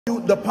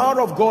The power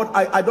of God,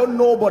 I don't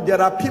know, but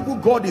there are people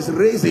God is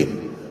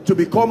raising to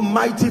become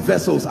mighty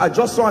vessels. I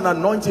just saw an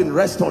anointing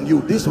rest on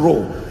you, this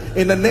role.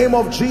 In the name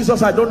of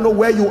Jesus, I don't know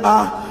where you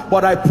are,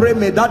 but I pray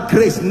may that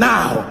grace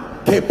now,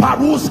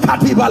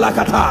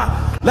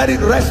 let it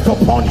rest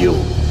upon you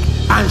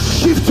and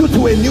shift you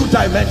to a new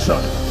dimension.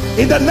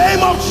 In the name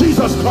of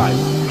Jesus Christ.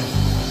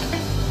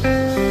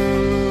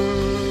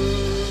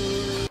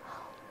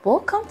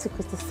 Welcome to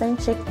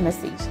Christocentric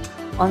Message.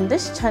 On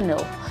this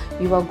channel,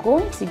 you are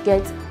going to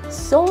get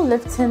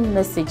soul-lifting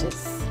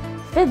messages,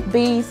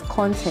 faith-based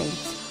content,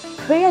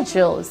 prayer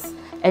drills,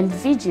 and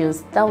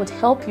videos that would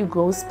help you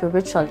grow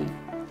spiritually.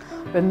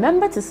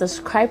 Remember to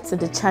subscribe to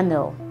the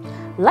channel,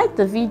 like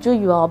the video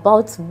you are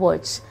about to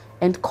watch,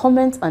 and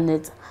comment on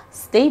it.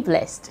 Stay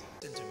blessed.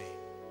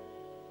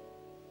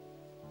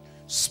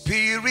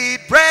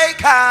 Spirit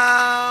break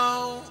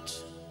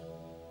out.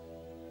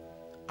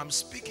 I'm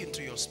speaking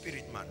to your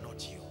spirit man,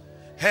 not you.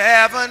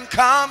 Heaven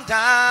come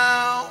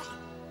down.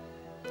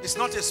 It's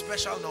not a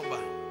special number.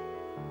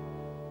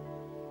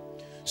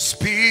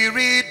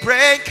 Spirit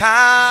break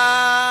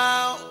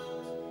out.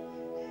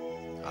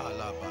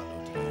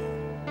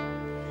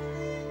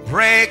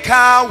 Break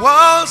our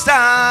walls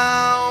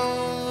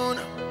down.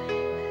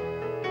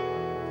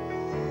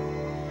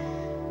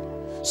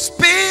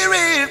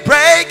 Spirit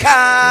break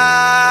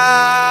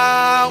out.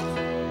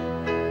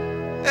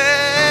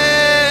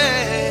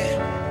 Hey,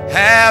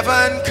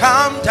 heaven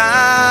come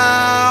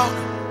down.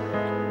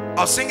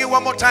 I'll sing it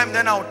one more time,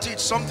 then I'll teach.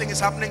 Something is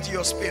happening to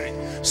your spirit.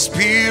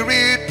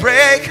 Spirit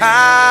break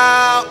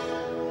out.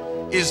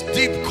 Is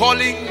deep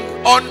calling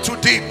unto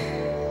deep.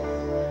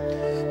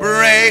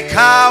 Break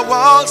our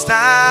walls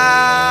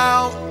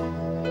down.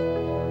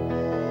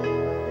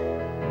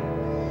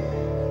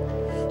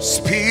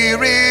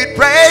 Spirit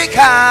break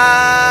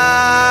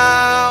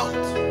out.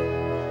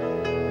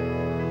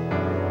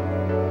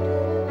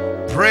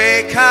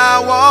 Break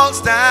our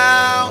walls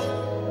down.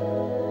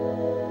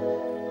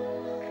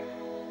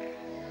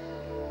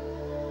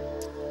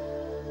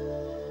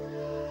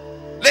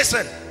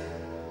 Listen,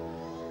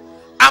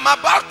 I'm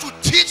about to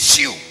teach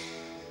you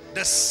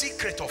the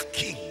secret of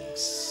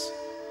kings.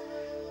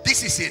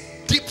 This is a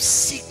deep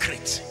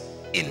secret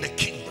in the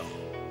kingdom.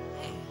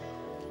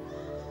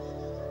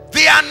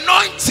 The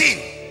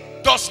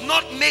anointing does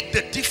not make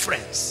the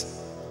difference.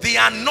 The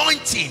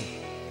anointing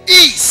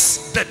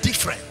is the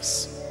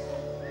difference.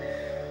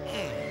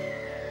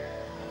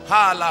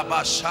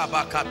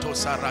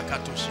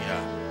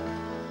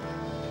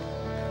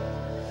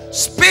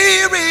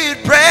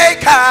 Spirit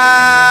break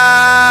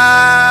out.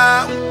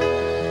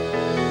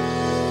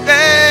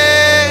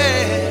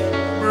 Hey,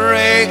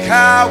 break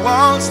our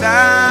walls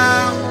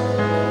down.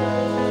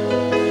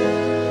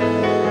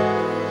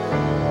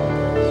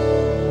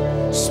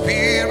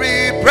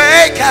 Spirit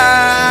break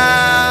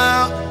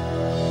out.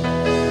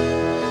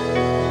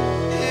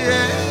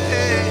 Yeah.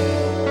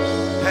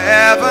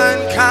 Heaven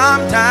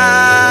come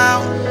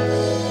down.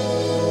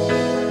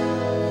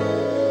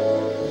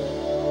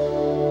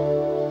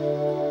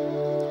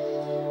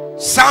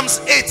 Psalms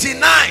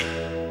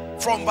 89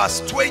 from verse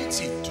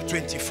 20 to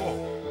 24.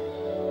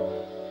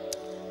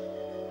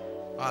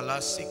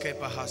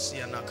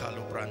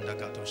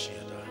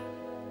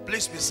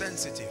 Please be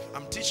sensitive.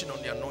 I'm teaching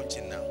on the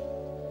anointing now.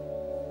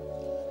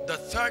 The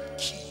third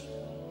key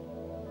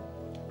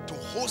to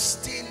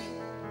hosting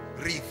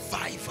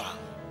revival.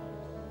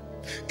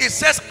 It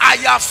says, I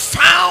have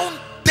found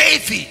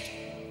David,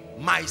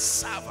 my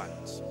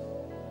servant.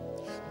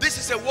 This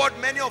is a word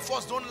many of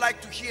us don't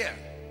like to hear.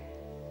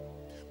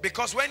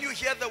 Because when you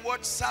hear the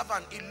word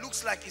servant, it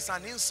looks like it's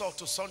an insult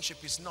to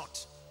sonship. It's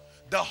not.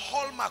 The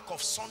hallmark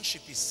of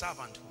sonship is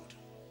servanthood.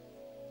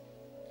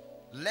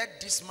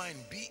 Let this mind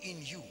be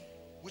in you,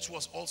 which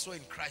was also in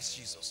Christ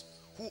Jesus,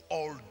 who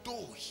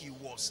although he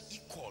was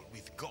equal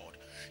with God,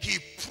 he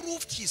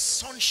proved his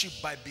sonship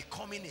by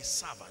becoming a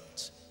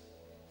servant.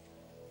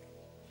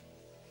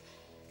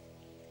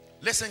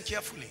 Listen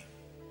carefully.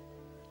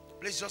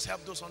 Please just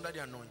help those under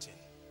the anointing.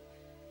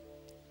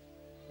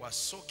 We're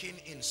soaking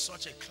in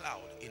such a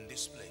cloud in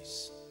this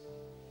place.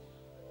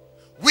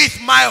 With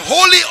my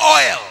holy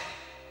oil,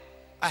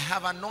 I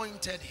have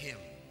anointed him.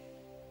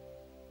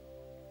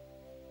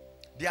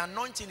 The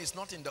anointing is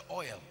not in the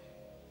oil,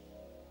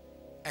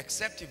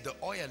 except if the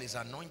oil is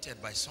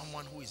anointed by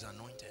someone who is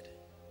anointed.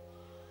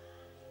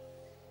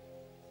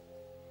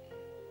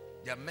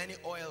 There are many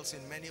oils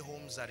in many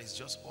homes that is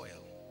just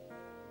oil.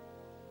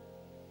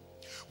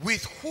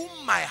 With whom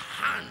my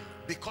hand,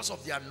 because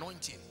of the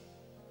anointing,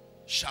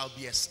 shall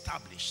be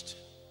established.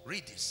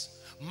 Read this.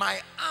 My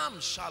arm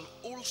shall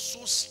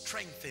also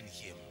strengthen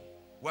him.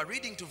 We're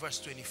reading to verse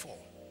 24.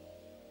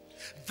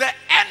 The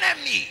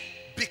enemy,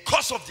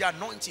 because of the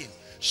anointing,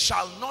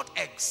 shall not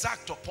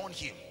exact upon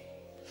him,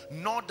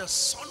 nor the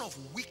son of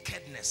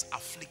wickedness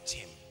afflict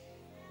him.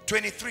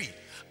 23.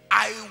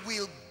 I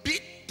will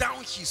beat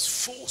down his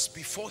foes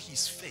before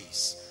his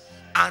face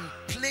and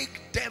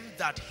plague them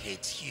that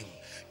hate him.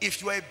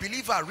 If you are a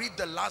believer, read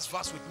the last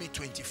verse with me,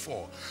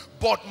 24.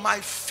 But my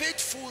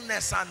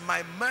faithfulness and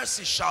my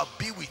mercy shall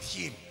be with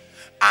him,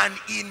 and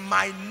in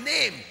my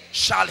name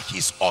shall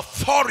his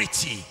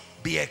authority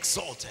be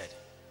exalted.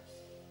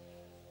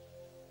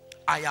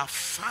 I have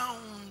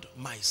found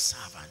my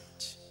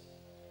servant.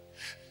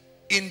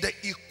 In the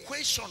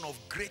equation of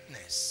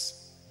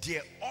greatness,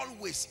 there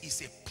always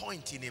is a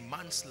point in a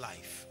man's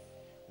life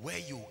where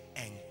you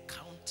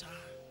encounter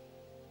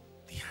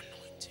the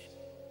anointing.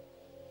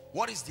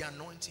 What is the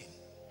anointing?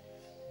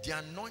 The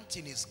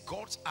anointing is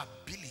God's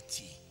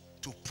ability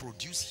to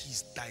produce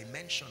his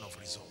dimension of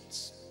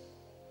results.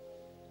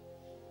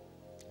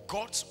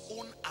 God's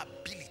own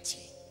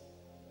ability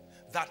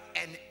that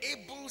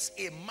enables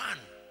a man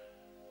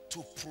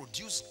to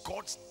produce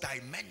God's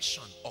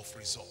dimension of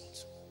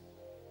result.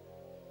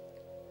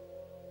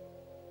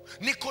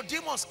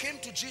 Nicodemus came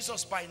to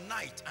Jesus by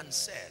night and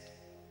said,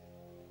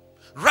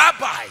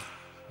 Rabbi,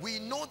 we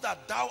know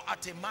that thou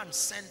art a man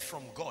sent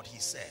from God. He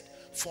said,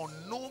 for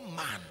no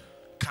man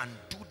can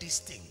do these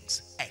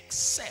things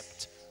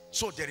except,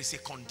 so there is a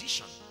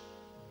condition,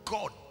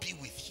 God be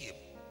with him.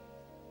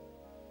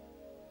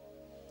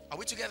 Are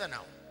we together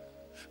now?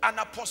 And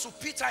Apostle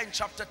Peter in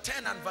chapter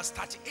 10 and verse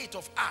 38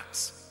 of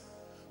Acts,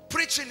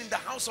 preaching in the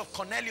house of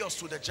Cornelius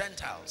to the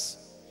Gentiles,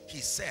 he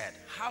said,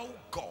 how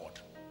God,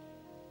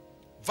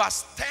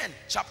 verse 10,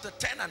 chapter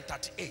 10 and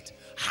 38,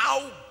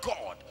 how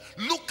God,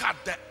 look at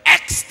the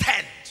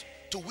extent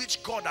to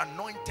which God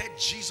anointed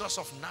Jesus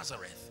of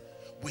Nazareth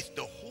with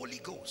the Holy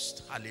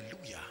Ghost,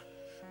 hallelujah,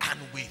 and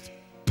with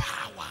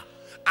power.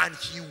 And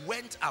he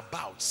went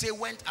about, say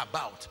went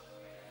about,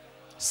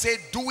 say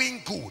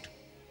doing good.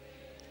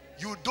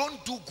 You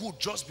don't do good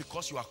just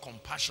because you are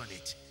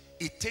compassionate.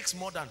 It takes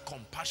more than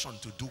compassion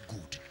to do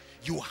good.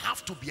 You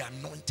have to be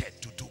anointed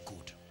to do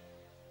good.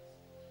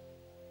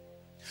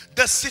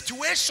 The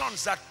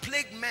situations that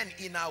plague men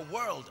in our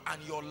world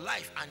and your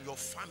life and your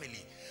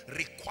family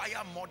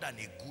require more than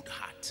a good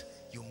heart.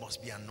 You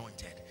must be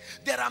anointed.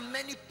 There are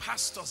many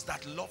pastors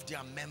that love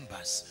their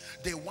members.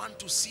 They want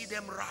to see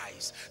them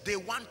rise. They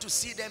want to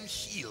see them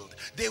healed.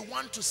 They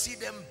want to see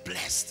them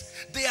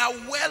blessed. They are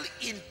well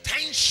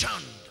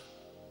intentioned.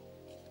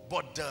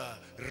 But the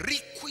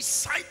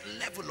requisite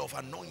level of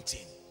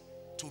anointing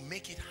to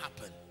make it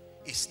happen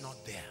is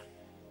not there.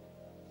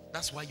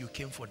 That's why you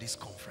came for this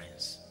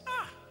conference.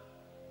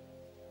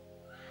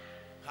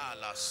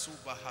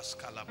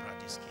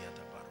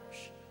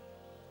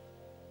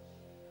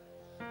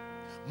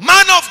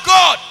 Man of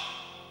God,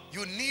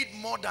 you need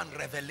more than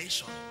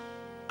revelation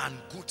and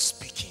good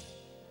speaking.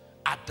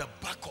 At the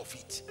back of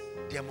it,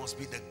 there must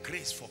be the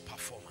grace for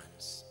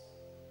performance.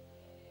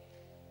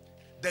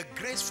 The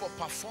grace for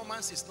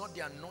performance is not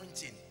the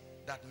anointing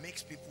that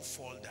makes people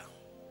fall down.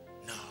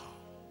 No.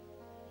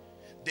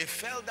 They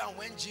fell down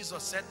when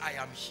Jesus said, I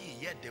am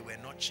he, yet they were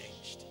not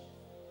changed.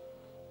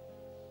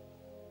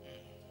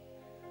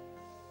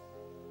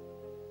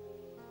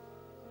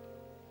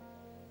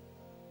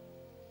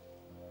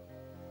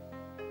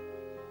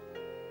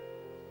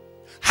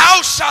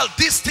 How shall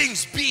these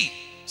things be,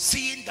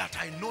 seeing that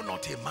I know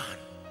not a man?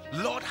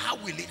 Lord, how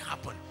will it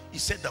happen? He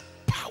said, the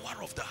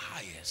power of the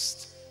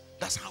highest.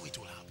 That's how it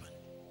will happen.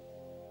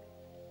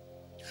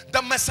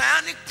 The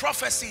messianic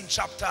prophecy in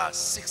chapter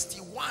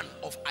 61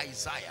 of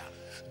Isaiah,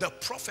 the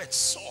prophet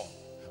saw,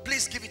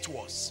 please give it to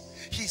us.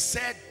 He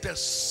said, the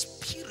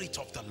Spirit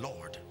of the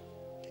Lord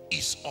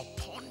is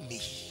upon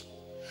me,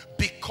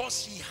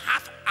 because he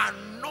hath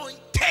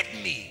anointed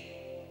me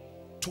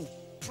to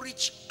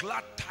preach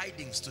glad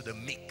tidings to the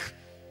meek.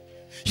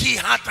 He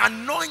hath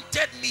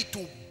anointed me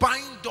to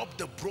bind up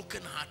the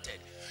brokenhearted.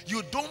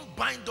 You don't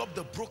bind up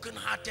the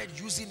brokenhearted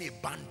using a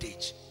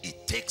bandage.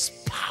 It takes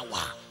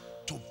power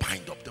to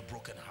bind up the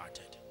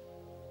brokenhearted.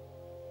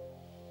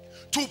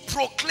 To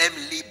proclaim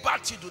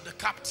liberty to the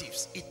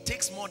captives, it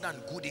takes more than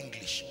good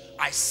English.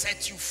 I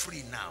set you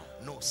free now.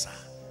 No, sir.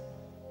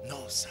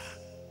 No, sir.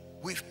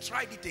 We've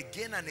tried it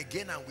again and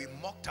again, and we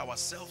mocked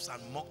ourselves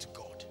and mocked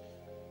God.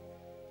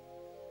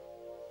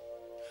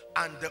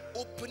 And the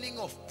opening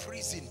of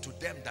prison to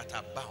them that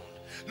are bound.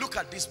 Look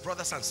at this,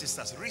 brothers and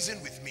sisters.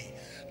 Reason with me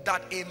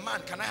that a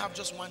man, can I have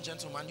just one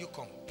gentleman? You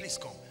come, please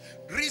come.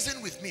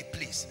 Reason with me,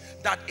 please,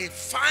 that a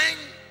fine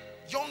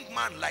young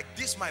man like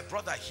this, my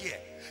brother here,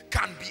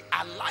 can be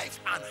alive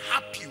and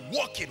happy,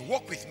 walking,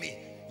 walk with me,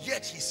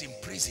 yet he's in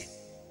prison.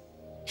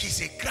 He's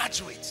a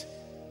graduate.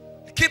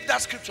 Keep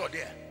that scripture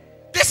there.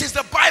 This is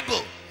the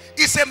Bible.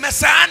 It's a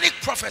messianic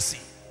prophecy.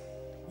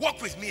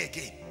 Walk with me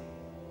again.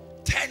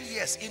 10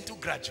 years into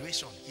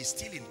graduation, he's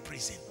still in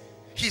prison.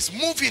 He's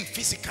moving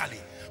physically,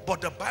 but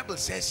the Bible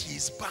says he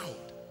is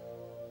bound.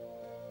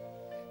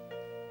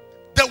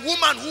 The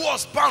woman who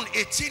was bound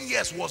 18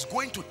 years was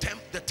going to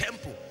the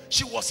temple.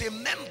 She was a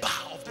member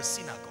of the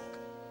synagogue.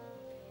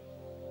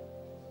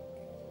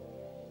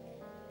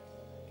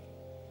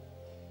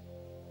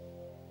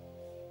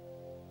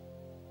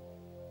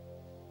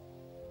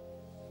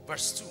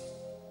 Verse 2.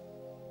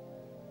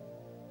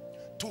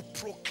 To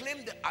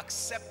proclaim the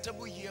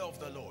acceptable year of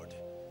the Lord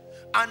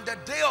and the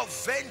day of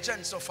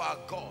vengeance of our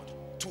God,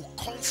 to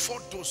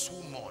comfort those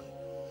who mourn,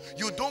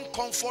 You don't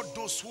comfort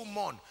those who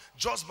mourn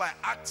just by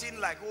acting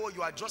like, oh,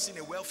 you are just in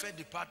a welfare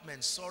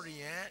department. Sorry,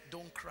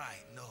 don't cry.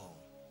 No.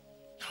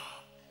 No.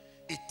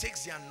 It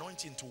takes the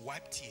anointing to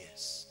wipe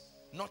tears,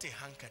 not a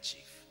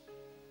handkerchief.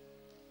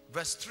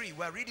 Verse 3,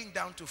 we're reading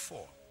down to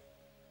 4.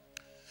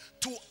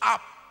 To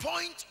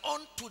appoint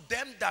unto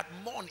them that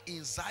mourn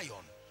in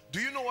Zion.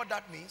 Do you know what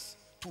that means?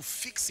 To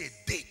fix a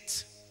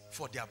date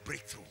for their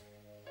breakthrough.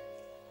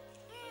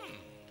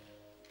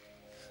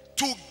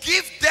 To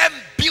give them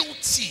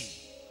beauty.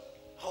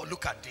 Oh,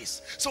 look at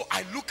this. So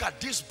I look at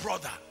this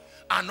brother,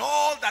 and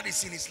all that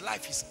is in his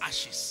life is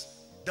ashes.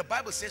 The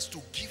Bible says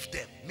to give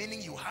them,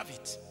 meaning you have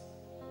it.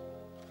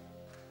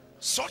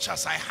 Such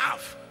as I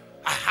have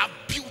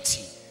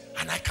beauty,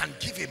 and I can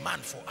give a man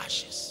for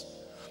ashes.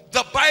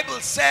 The Bible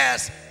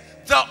says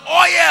the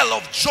oil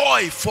of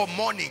joy for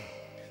mourning,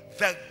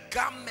 the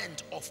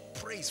garment of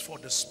praise for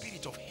the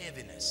spirit of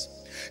heaviness.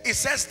 It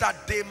says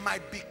that they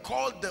might be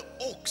called the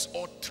oaks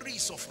or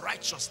trees of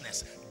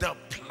righteousness, the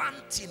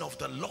planting of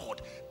the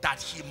Lord,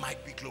 that he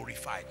might be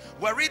glorified.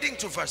 We're reading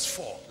to verse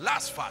 4,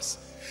 last verse.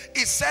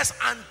 It says,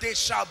 and they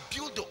shall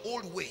build the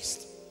old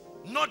waste,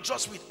 not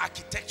just with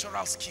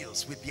architectural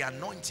skills, with the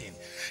anointing.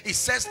 It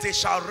says they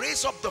shall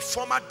raise up the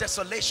former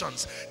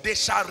desolations. They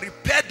shall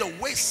repair the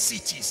waste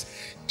cities,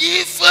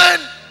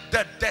 even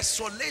the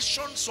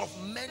desolations of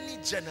many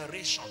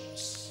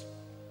generations.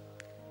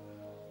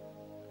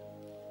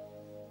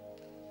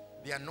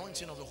 The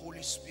anointing of the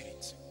Holy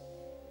Spirit.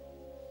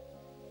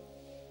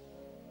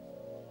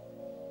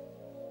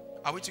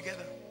 Are we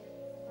together?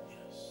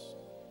 Yes.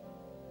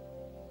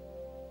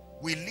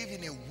 We live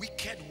in a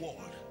wicked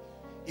world.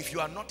 If you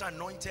are not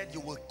anointed,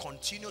 you will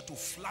continue to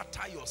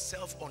flatter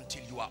yourself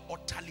until you are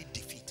utterly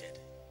defeated.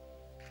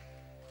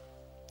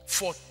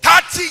 For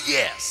 30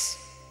 years,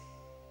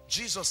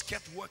 Jesus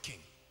kept working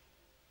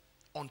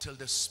until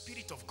the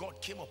Spirit of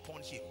God came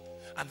upon him.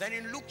 And then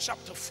in Luke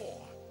chapter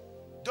 4,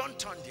 don't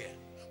turn there,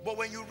 but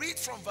when you read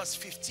from verse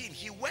 15,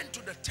 he went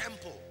to the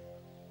temple,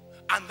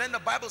 and then the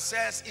Bible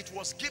says it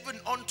was given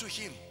unto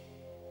him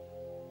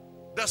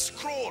the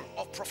scroll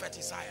of prophet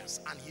Isaiah,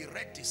 and he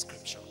read this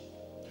scripture.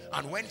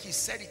 And when he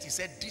said it, he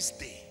said, this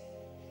day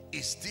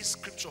is this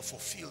scripture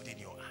fulfilled in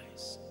your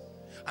eyes.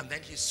 And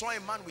then he saw a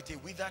man with a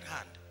withered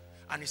hand,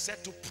 and he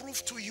said, to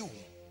prove to you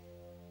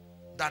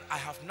that I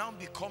have now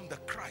become the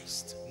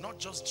Christ, not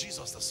just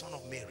Jesus the son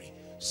of Mary,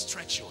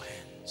 stretch your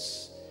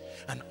hands.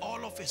 And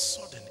all of a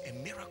sudden a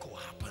miracle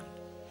happened,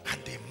 and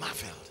they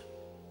marveled.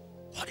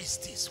 What is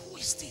this? Who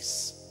is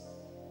this?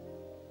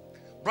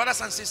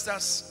 Brothers and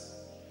sisters,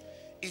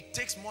 it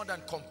takes more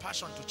than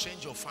compassion to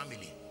change your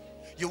family.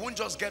 You won't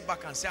just get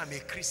back and say, I'm a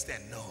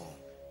Christian. No.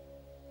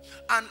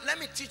 And let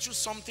me teach you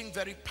something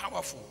very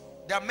powerful.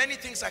 There are many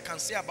things I can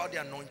say about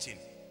the anointing,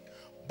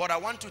 but I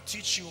want to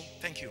teach you,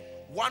 thank you,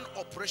 one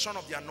operation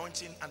of the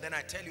anointing, and then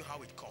I tell you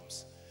how it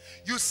comes.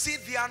 You see,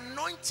 the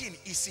anointing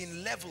is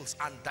in levels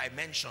and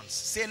dimensions.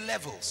 Say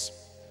levels.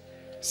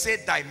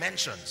 Say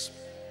dimensions.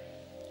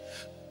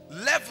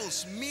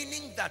 Levels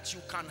meaning that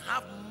you can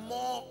have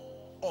more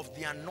of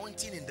the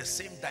anointing in the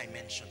same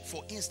dimension.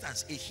 For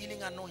instance, a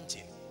healing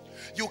anointing.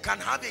 You can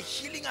have a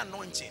healing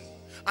anointing,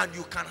 and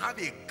you can have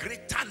a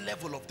greater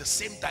level of the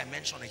same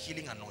dimension, a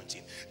healing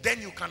anointing.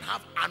 Then you can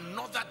have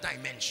another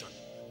dimension.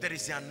 There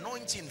is the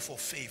anointing for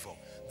favor.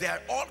 There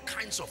are all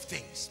kinds of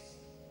things.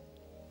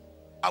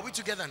 Are we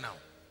together now?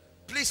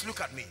 Please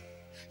look at me.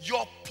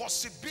 Your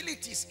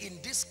possibilities in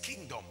this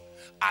kingdom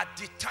are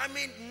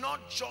determined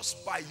not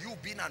just by you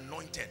being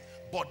anointed,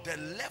 but the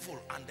level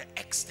and the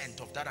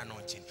extent of that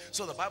anointing.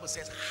 So the Bible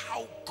says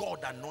how God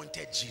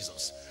anointed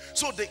Jesus.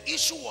 So the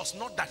issue was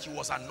not that he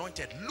was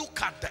anointed.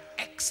 Look at the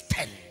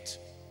extent.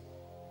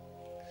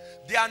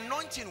 The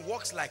anointing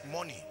works like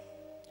money.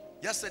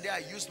 Yesterday I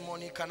used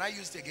money. Can I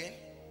use it again?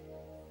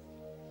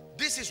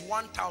 This is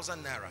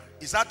 1,000 naira.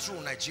 Is that true,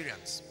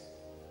 Nigerians?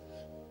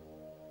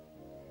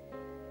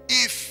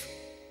 If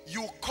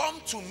you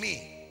come to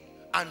me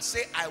and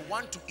say, I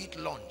want to eat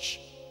lunch,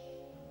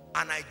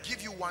 and I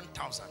give you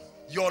 1,000,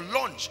 your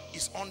lunch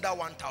is under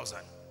 1,000,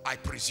 I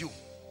presume.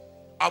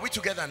 Are we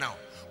together now?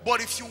 But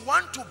if you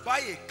want to buy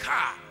a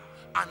car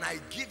and I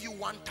give you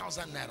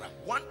 1,000 naira,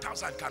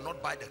 1,000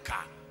 cannot buy the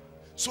car.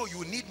 So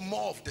you need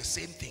more of the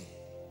same thing.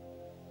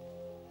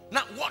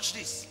 Now watch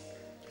this.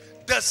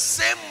 The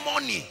same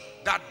money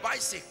that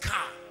buys a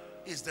car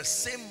is the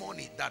same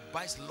money that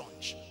buys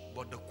lunch,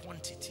 but the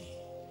quantity.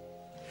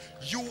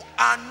 You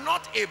are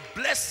not a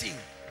blessing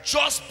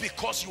just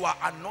because you are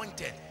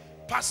anointed.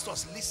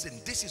 Pastors, listen,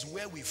 this is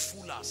where we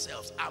fool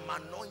ourselves. I'm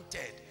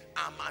anointed.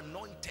 I'm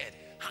anointed.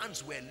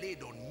 Hands were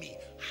laid on me.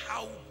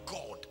 How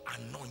God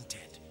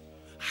anointed.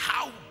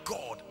 How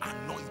God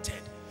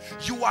anointed.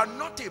 You are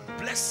not a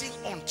blessing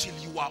until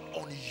you are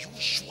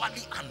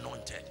unusually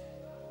anointed.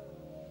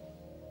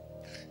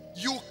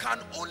 You can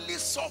only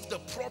solve the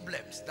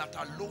problems that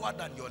are lower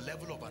than your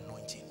level of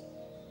anointing.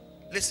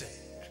 Listen,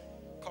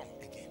 come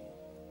again.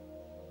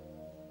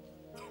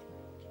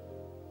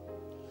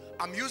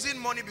 I'm using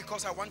money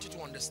because I want you to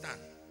understand.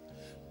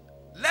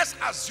 Let's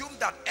assume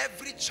that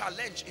every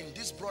challenge in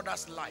this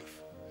brother's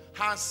life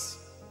has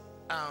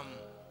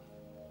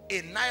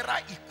a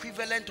naira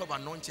equivalent of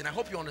anointing. I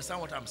hope you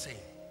understand what I'm saying.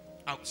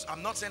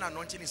 I'm not saying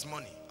anointing is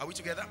money. Are we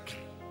together?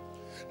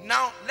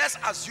 Now, let's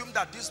assume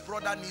that this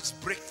brother needs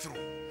breakthrough.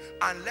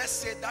 And let's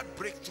say that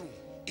breakthrough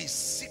is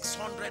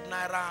 600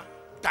 naira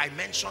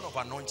dimension of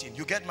anointing.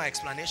 You get my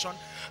explanation?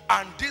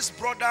 And this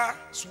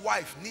brother's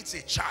wife needs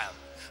a child.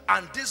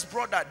 And this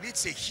brother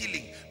needs a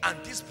healing. And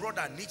this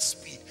brother needs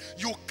speed.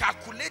 You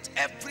calculate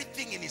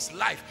everything in his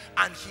life.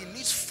 And he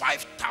needs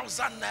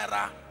 5,000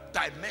 naira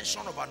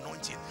dimension of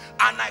anointing.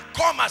 And I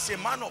come as a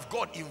man of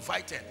God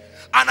invited.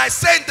 And I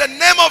say, in the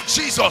name of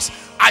Jesus,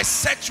 I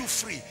set you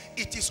free.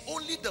 It is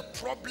only the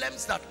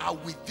problems that are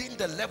within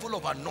the level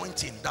of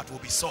anointing that will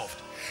be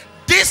solved.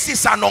 This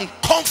is an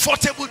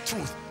uncomfortable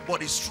truth,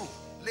 but it's true.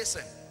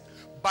 Listen,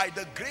 by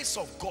the grace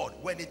of God,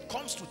 when it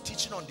comes to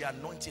teaching on the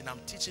anointing, I'm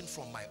teaching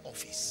from my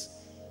office,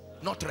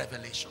 not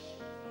revelation.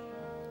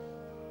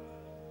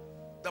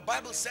 The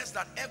Bible says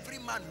that every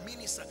man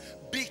minister.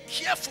 Be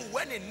careful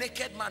when a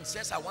naked man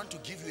says, I want to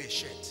give you a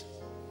shirt.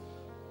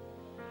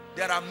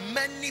 There are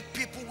many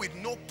people with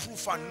no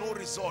proof and no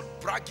result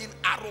bragging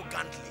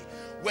arrogantly.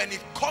 When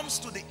it comes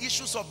to the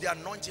issues of the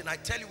anointing, I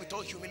tell you with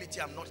all humility,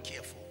 I'm not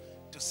careful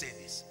to say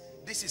this.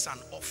 This is an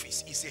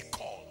office, it's a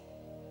call.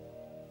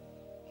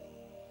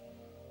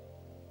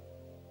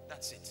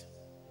 That's it.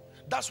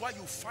 That's why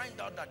you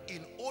find out that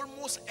in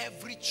almost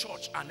every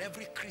church and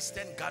every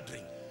Christian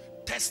gathering,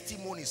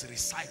 testimonies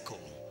recycle.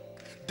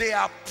 They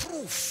are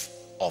proof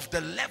of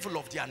the level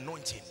of the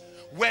anointing.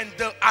 When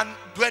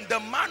the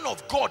man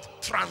of God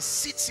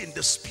transits in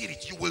the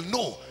spirit, you will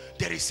know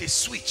there is a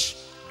switch.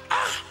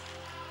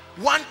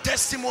 One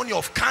testimony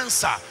of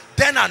cancer,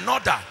 then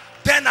another,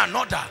 then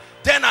another,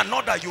 then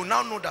another. You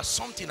now know that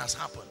something has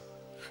happened.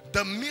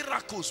 The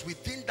miracles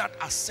within that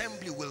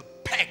assembly will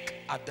peg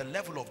at the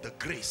level of the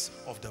grace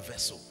of the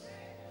vessel.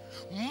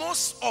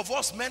 Most of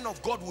us men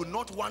of God will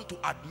not want to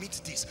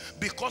admit this,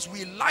 because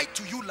we lie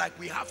to you like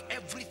we have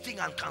everything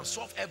and can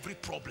solve every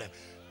problem.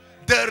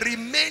 The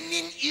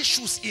remaining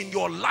issues in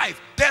your life,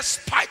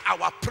 despite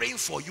our praying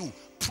for you,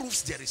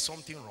 proves there is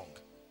something wrong.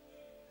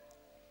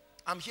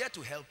 I'm here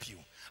to help you.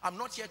 I'm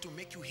not here to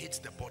make you hate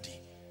the body,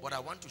 but I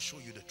want to show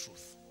you the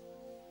truth.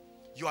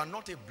 You are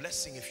not a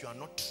blessing if you are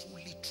not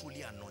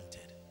truly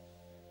anointed.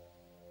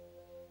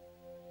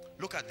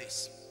 Look at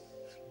this.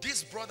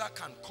 This brother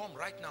can come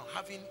right now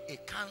having a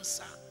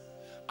cancer,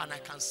 and I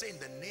can say, in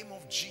the name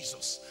of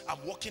Jesus, I'm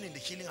walking in the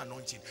healing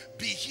anointing.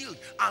 Be healed.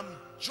 I'm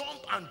jump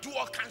and do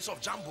all kinds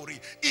of jamboree.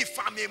 If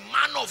I'm a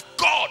man of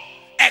God,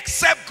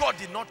 except God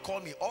did not call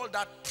me, all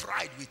that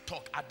pride we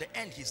talk, at the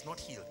end he's not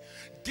healed.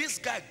 This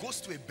guy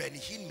goes to a Benny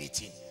Hinn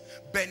meeting.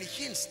 Benny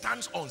Hinn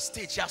stands on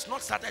stage. He has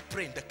not started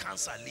praying. The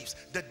cancer leaves.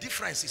 The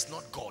difference is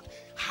not God.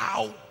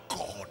 How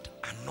God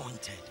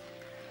anointed.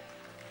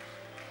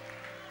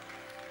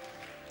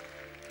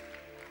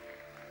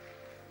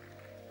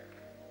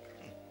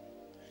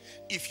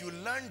 If you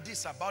learn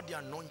this about the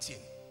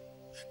anointing,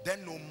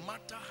 then no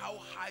matter how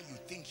high you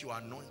think you are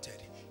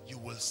anointed, you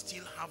will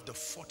still have the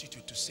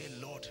fortitude to say,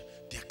 Lord,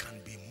 there can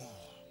be more.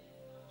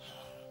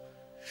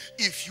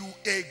 If you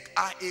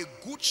are a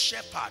good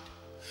shepherd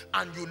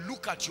and you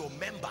look at your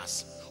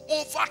members,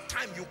 over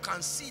time you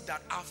can see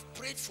that I've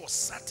prayed for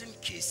certain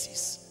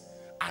cases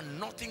and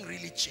nothing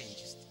really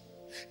changes.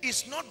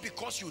 It's not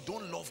because you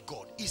don't love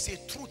God. It's a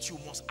truth you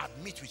must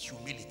admit with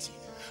humility,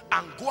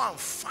 and go and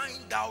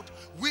find out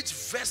which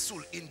vessel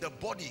in the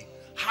body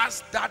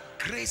has that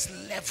grace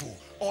level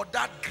or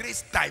that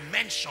grace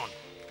dimension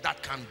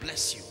that can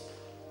bless you.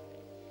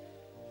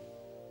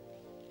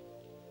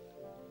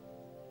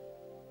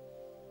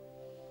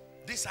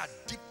 These are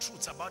deep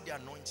truths about the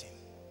anointing.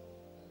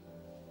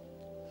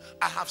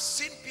 I have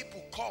seen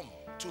people come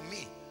to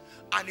me,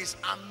 and it's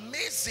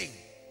amazing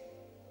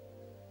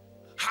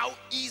how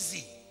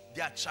easy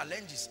their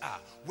challenges are.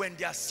 When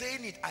they are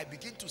saying it, I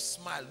begin to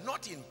smile,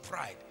 not in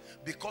pride,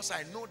 because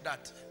I know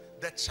that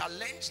the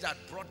challenge that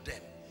brought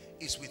them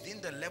is within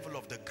the level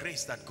of the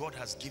grace that God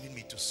has given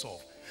me to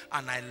solve.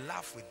 And I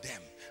laugh with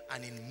them,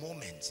 and in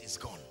moments it's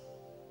gone.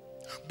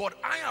 But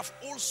I have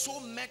also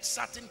met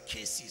certain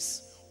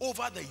cases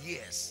over the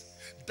years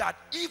that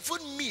even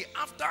me,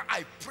 after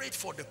I prayed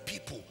for the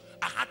people,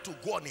 I had to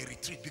go on a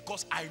retreat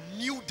because I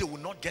knew they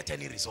would not get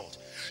any result.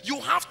 You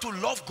have to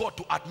love God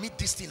to admit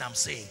this thing I'm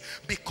saying,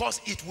 because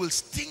it will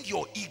sting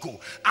your ego.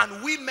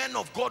 And we men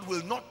of God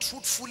will not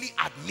truthfully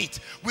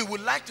admit. We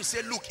would like to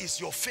say, look, it's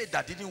your faith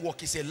that didn't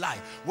work. It's a lie.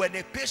 When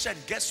a patient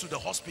gets to the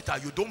hospital,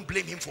 you don't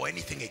blame him for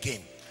anything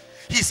again.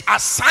 His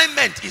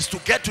assignment is to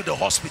get to the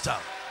hospital.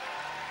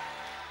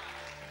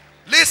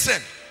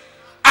 Listen,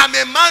 I'm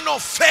a man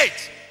of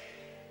faith,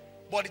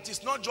 but it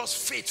is not just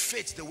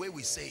faith the way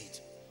we say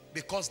it.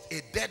 Because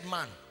a dead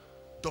man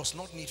does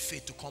not need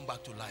faith to come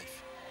back to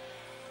life.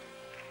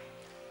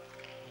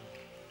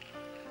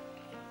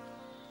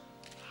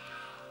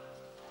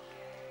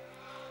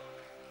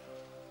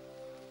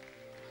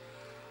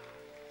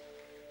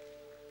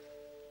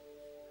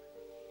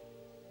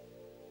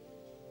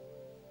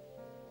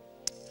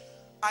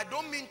 I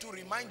don't mean to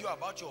remind you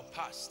about your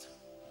past,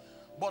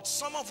 But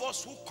some of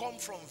us who come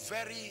from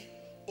very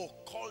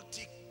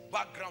occultic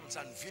backgrounds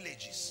and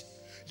villages,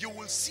 you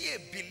will see a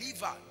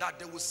believer that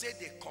they will say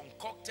they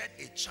concocted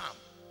a charm.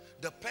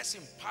 The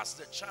person passed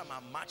the charm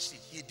and matched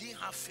it. He didn't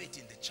have faith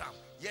in the charm,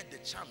 yet the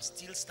charm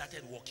still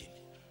started working.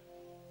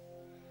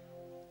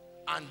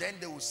 And then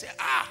they will say,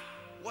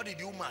 what did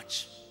you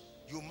match?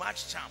 You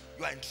matched charm.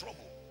 You are in trouble.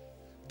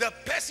 The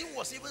person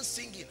was even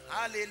singing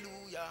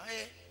hallelujah,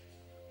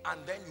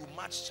 and then you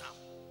matched charm.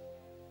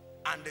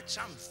 And the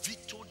charm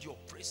vetoed your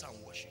praise and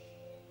worship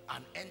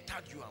and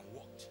entered you and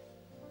walked.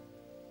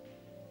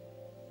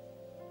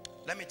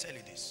 Let me tell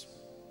you this.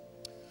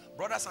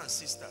 Brothers and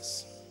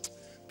sisters,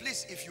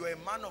 please, if you're a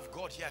man of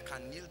God here, I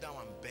can kneel down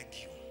and beg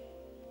you.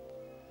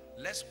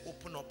 Let's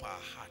open up our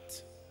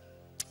heart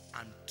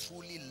and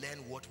truly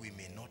learn what we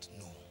may not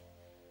know.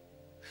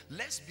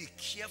 Let's be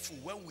careful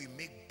when we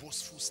make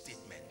boastful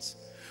statements.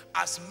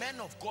 As men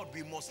of God,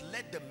 we must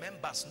let the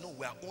members know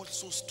we are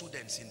also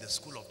students in the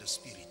school of the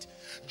Spirit.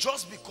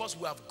 Just because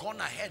we have gone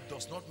ahead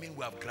does not mean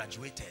we have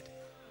graduated.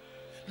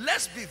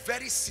 Let's be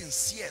very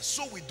sincere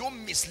so we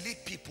don't mislead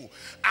people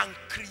and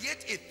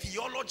create a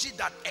theology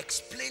that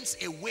explains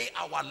away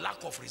our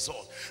lack of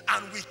result.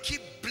 And we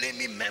keep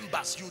blaming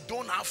members. You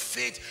don't have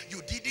faith,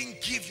 you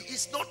didn't give.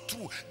 It's not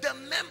true. The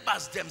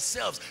members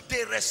themselves,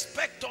 they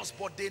respect us,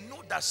 but they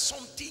know that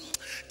something,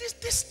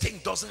 this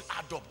thing doesn't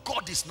add up.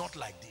 God is not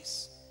like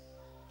this.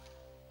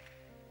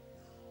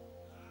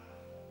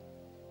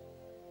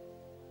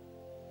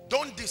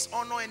 Don't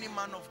dishonor any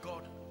man of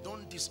God.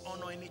 Don't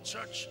dishonor any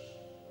church.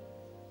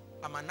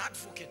 I'm an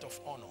advocate of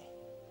honor,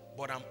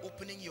 but I'm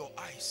opening your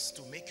eyes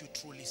to make you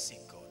truly seek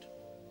God.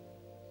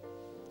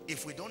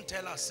 If we don't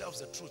tell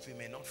ourselves the truth, we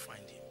may not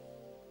find him.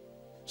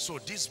 So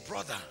this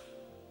brother,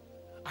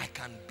 I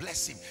can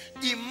bless him.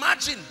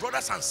 Imagine,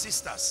 brothers and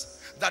sisters,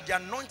 that the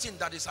anointing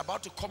that is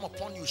about to come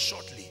upon you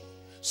shortly,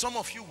 some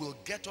of you will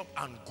get up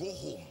and go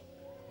home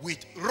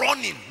with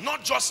running.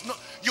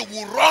 You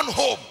will run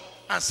home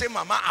and say,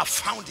 Mama, I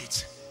found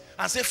it.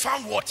 And say,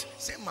 found what?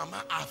 Say,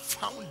 Mama, I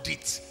found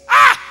it.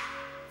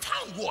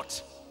 Found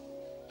what?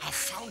 I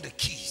found the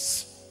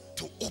keys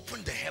to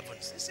open the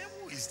heavens. They say,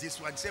 who is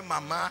this one? Say,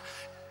 Mama,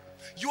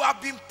 you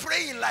have been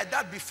praying like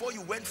that before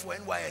you went for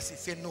NYSC.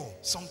 Say, no,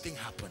 something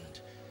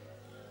happened.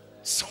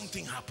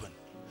 Something happened.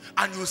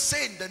 And you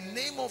say, in the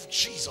name of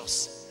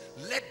Jesus,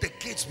 let the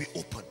gates be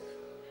open.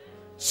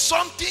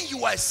 Something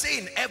you are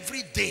saying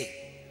every day,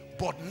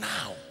 but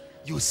now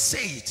you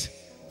say it.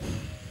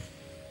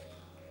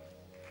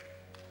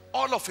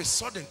 All of a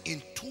sudden,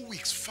 in 2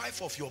 weeks,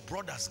 5 of your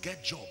brothers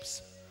get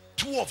jobs.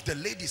 2 of the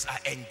ladies are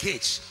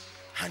engaged.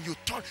 And you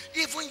turn,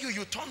 even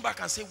you turn back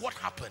and say, what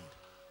happened?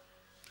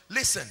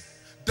 Listen,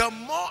 the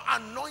more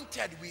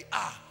anointed we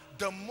are,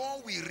 the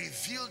more we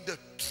reveal the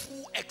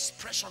true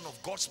expression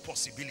of God's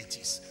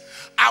possibilities.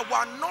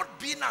 Our not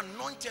being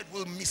anointed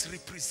will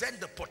misrepresent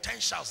the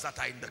potentials that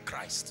are in the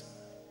Christ.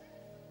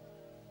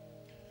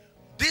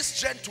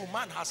 This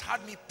gentleman has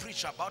had me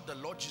preach about the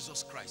Lord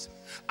Jesus Christ,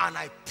 and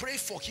I pray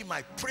for him,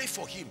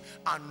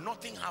 and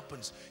nothing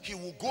happens. He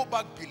will go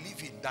back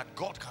believing that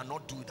God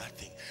cannot do that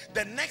thing.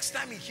 The next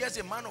time he hears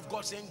a man of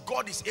God saying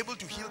God is able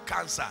to heal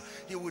cancer,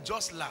 he will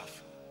just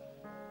laugh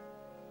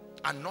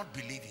and not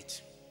believe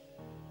it.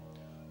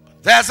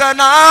 There's an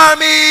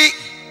army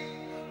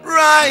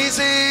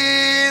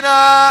rising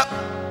up.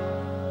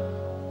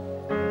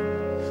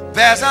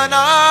 There's an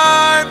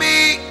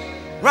army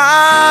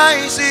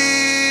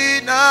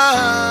rising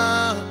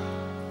up.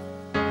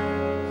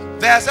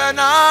 There's an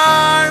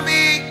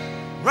army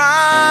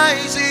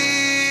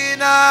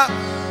rising up.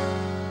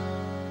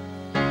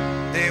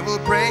 They will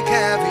break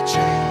every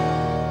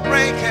chain,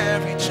 break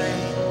every chain.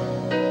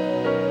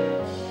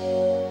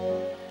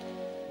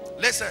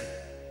 Listen,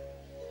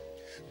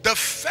 the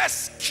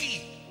first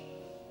key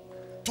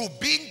to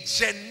being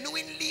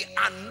genuinely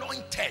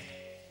anointed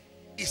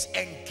is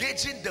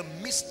engaging the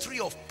mystery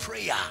of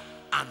prayer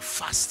and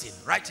fasting.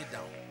 Write it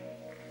down.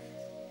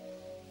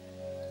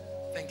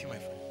 Thank you, my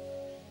friend.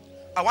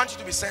 I want you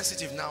to be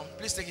sensitive now.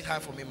 Please take it high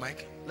for me,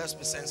 Mike. Let's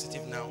be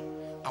sensitive now.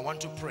 I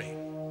want to pray.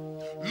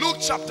 Luke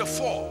chapter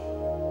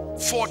 4,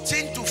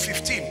 14 to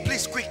 15.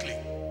 Please, quickly.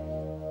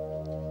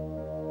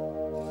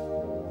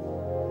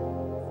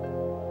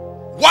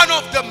 One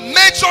of the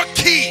major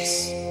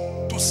keys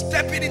to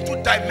stepping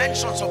into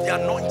dimensions of the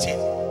anointing,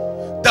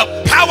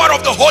 the power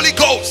of the Holy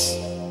Ghost,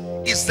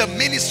 is the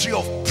ministry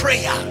of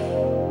prayer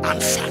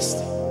and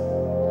fasting.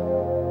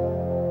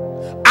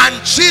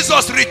 And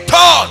Jesus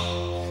returned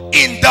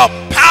in the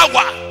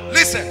power.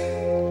 Listen,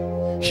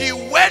 he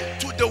went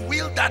to the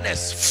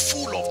wilderness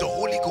full of the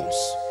Holy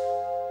Ghost,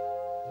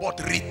 but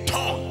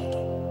returned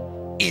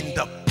in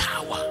the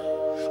power.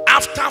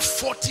 After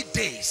 40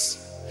 days,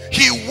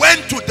 he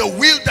went to the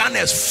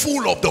wilderness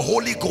full of the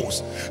Holy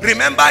Ghost.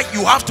 Remember,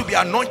 you have to be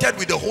anointed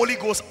with the Holy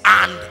Ghost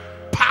and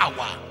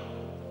power.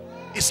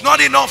 It's not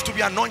enough to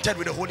be anointed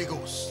with the Holy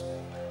Ghost.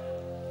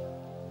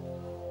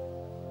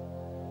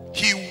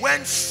 He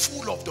went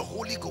full of the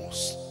Holy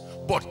Ghost,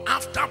 but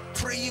after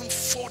praying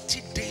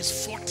 40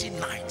 days, 40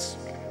 nights,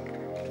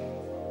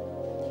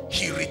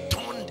 he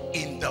returned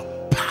in the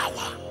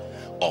power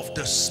of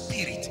the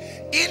Spirit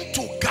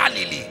into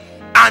Galilee,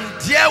 and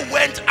there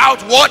went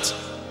out what?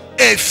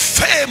 A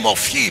fame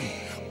of him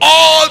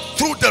all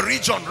through the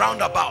region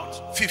round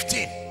about.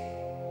 15.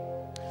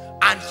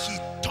 And he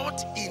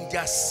taught in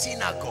their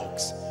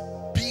synagogues,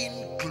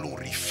 being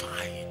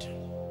glorified.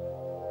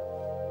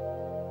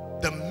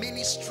 The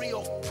ministry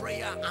of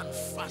prayer and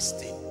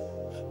fasting.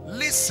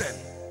 Listen,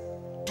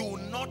 do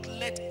not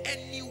let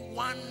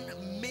anyone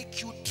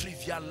make you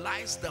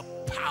trivialize the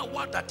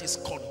power that is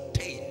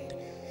contained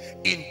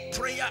in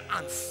prayer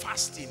and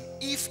fasting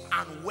if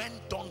and when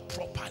done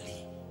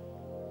properly.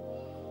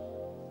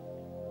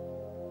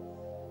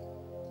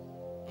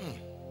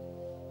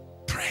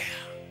 Prayer.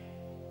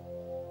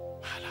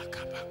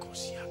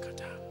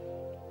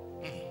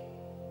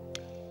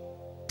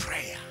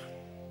 Prayer.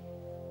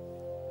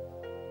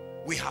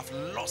 We have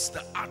lost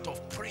the art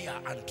of prayer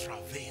and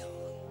travail.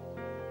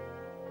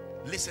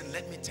 Listen,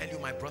 let me tell you,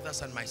 my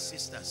brothers and my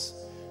sisters,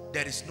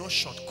 there is no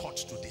shortcut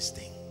to this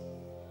thing.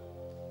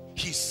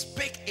 He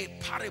spake a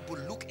parable,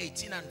 Luke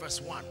 18 and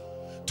verse 1,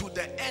 to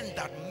the end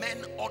that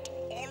men ought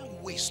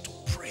always to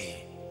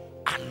pray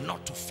and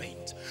not to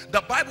faint.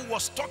 The Bible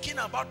was talking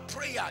about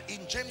prayer in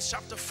James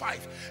chapter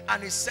 5,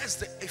 and it says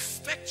the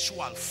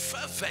effectual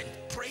fervent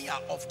prayer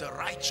of the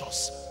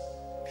righteous,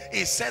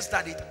 it says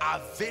that it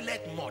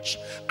availeth much.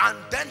 And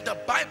then the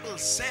Bible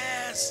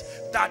says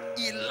that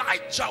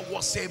Elijah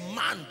was a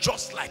man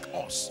just like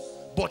us,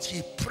 but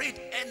he prayed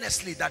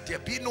earnestly that there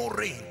be no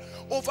rain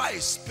over a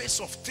space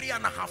of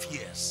 3.5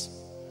 years.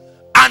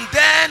 And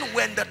then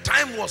when the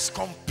time was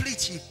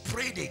complete, he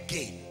prayed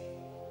again.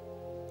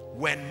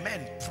 When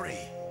men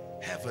pray,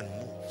 heaven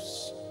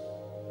moves.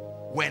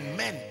 When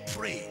men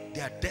pray,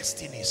 their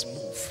destinies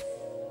move.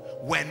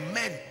 When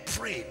men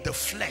pray, the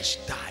flesh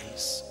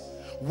dies.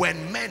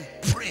 When men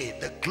pray,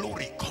 the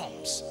glory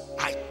comes.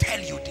 I tell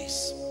you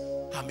this,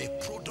 I'm a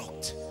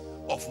product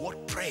of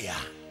what prayer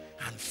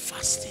and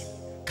fasting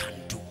can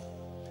do.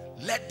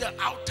 Let the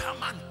outer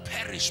man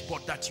perish,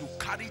 but that you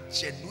carry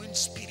genuine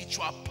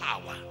spiritual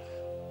power.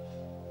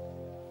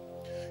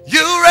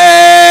 You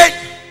reign,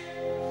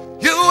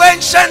 you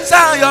ancient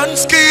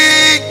Zion's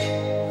king.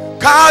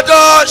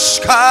 Kadosh,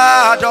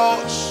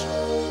 Kadosh,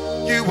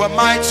 you are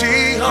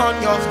mighty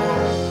on your throne.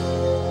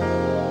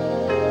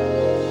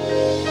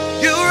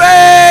 You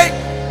reign,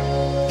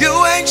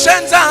 you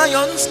ancient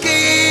Zion's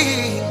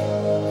king.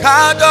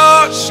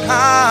 Kadosh,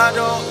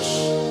 Kadosh,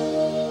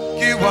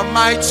 you are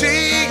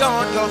mighty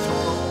on your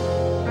throne.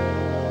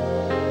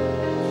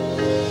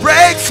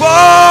 Break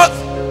forth,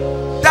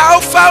 thou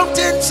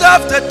fountains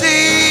of the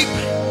deep,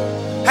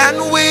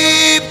 and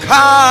weep.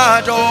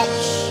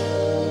 Kadosh,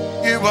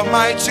 you are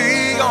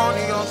mighty on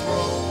your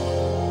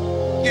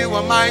throne. You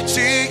are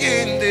mighty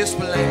in this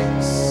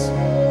place.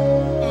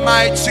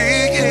 Mighty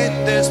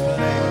in this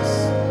place.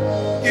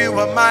 You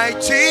are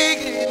mighty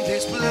in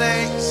this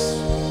place.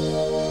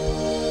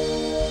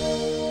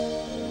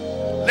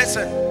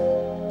 Listen,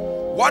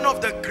 one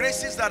of the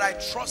graces that I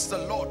trust the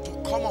Lord to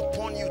come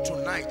upon you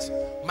tonight,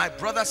 my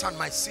brothers and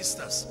my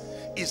sisters,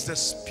 is the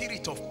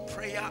spirit of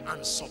prayer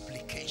and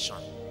supplication.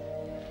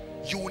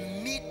 You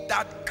need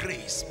that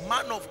grace.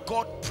 Man of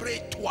God,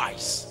 pray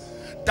twice.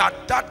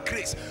 That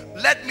grace.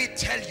 Let me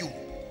tell you,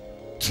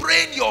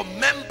 train your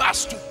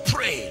members to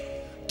pray.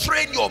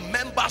 Train your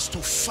members to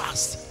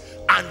fast,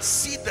 and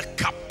see the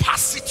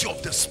capacity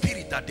of the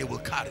spirit that they will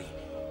carry.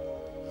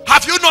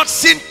 Have you not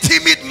seen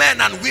timid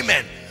men and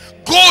women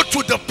go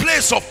to the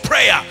place of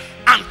prayer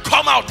and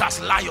come out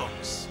as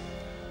lions?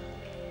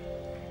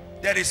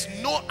 There is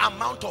no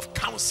amount of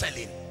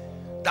counseling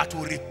that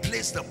will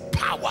replace the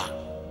power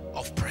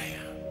of prayer.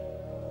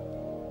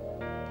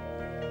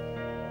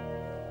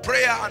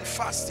 Prayer and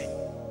fasting.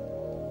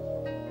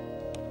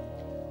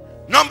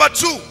 Number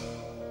 2,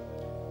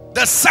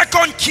 the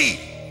second key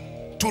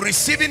to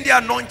receiving the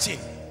anointing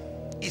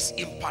is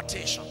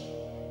impartation.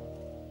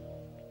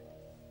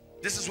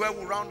 This is where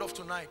we'll round off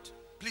tonight.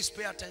 Please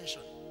pay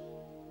attention.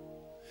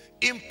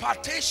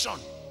 Impartation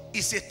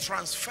is a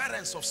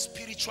transference of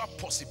spiritual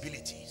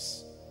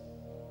possibilities.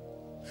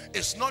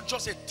 It's not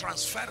just a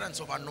transference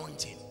of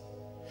anointing.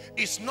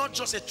 It's not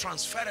just a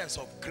transference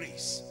of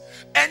grace.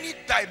 Any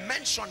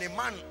dimension a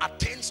man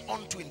attains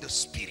onto in the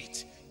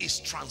spirit is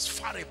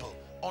transferable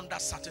under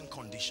certain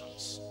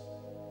conditions.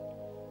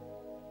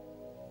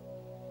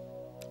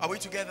 Are we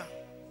together?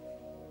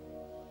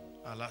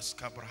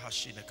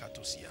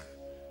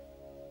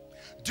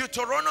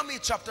 Deuteronomy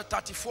chapter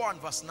 34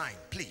 and verse 9,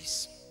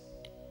 please.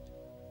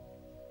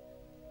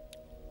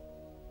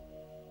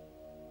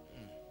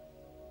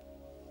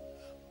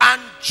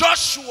 And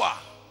Joshua,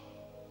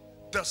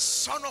 the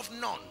son of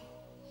Nun,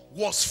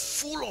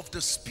 was full of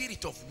the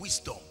spirit of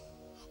wisdom,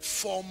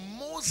 for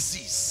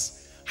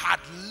Moses had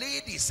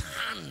laid his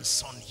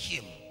hands on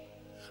him,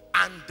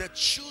 and the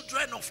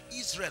children of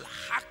Israel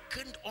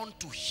hearkened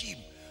unto him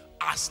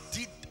as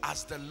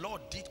the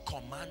Lord did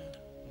command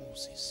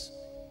Moses.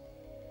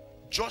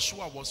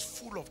 Joshua was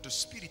full of the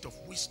spirit of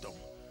wisdom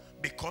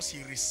because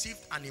he received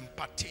an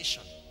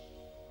impartation.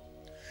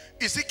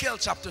 Ezekiel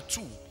chapter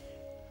 2,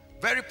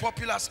 Very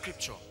popular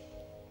scripture.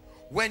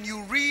 When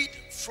you read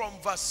from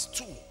verse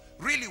 2,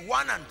 really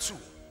 1 and 2.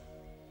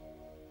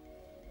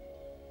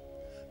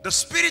 The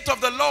Spirit of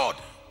the Lord,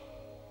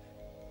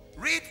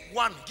 read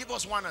 1, give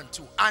us 1 and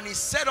 2. And he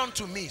said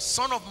unto me,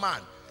 Son of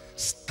man,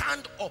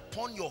 stand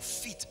upon your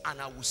feet and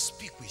I will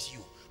speak with you.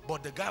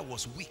 But the guy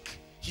was weak.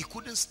 He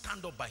couldn't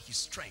stand up by his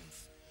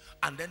strength.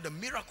 And then the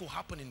miracle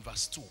happened in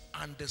verse 2.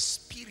 And the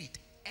Spirit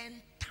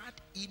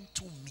entered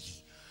into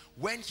me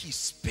when he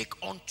spake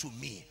unto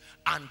me.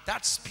 And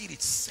that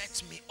Spirit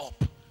set me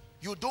up.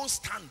 You don't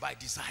stand by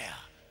desire.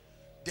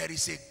 There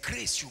is a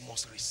grace you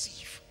must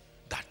receive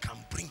that can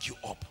bring you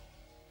up.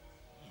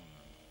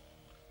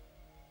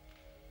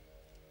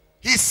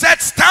 He said,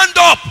 stand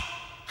up.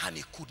 And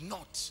he could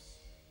not.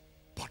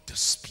 But the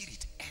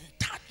Spirit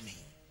entered me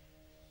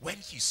when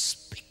he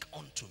spake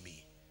unto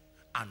me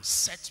and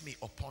set me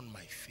upon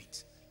my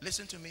feet.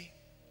 Listen to me.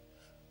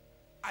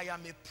 I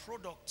am a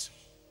product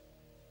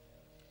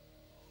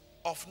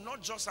of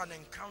not just an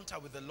encounter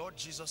with the Lord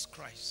Jesus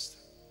Christ,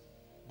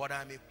 but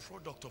I am a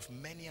product of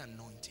many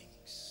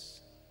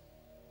anointings.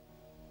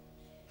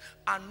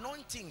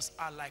 Anointings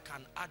are like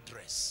an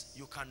address.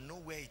 You can know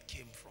where it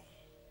came from.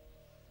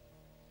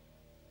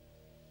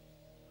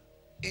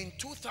 In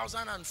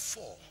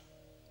 2004,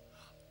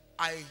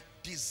 I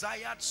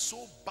desired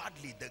so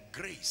badly the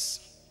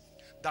grace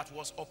that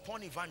was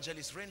upon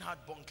evangelist Reinhard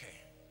Bonke,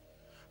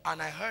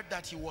 and I heard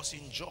that he was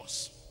in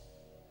Jos,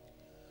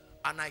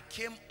 and I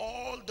came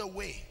all the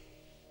way.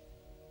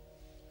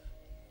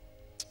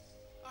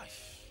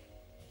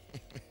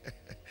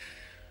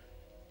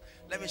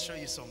 Let me show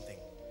you something.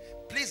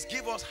 Please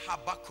give us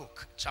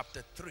Habakkuk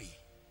chapter 3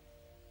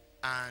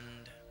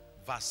 and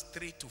verse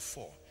 3 to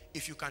 4.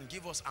 If you can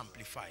give us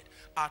amplified.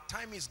 Our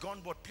time is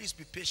gone, but please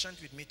be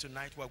patient with me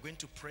tonight. We're going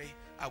to pray.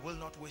 I will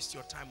not waste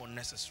your time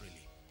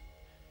unnecessarily.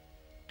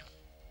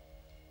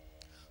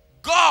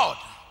 God,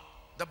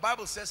 the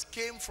Bible says,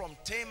 came from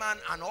Teman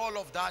and all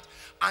of that,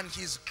 and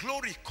his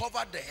glory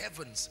covered the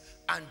heavens,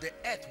 and the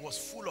earth was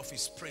full of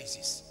his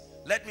praises.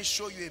 Let me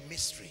show you a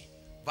mystery.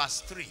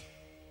 Verse 3,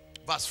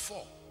 verse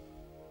 4.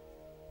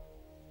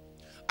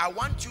 I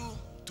want you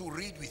to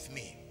read with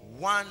me.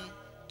 1,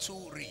 2,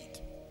 read.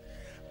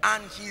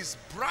 And his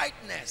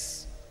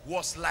brightness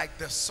was like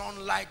the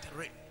sunlight.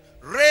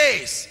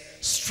 Rays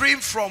stream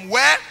from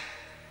where?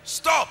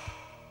 Stop.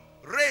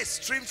 Rays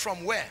stream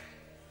from where?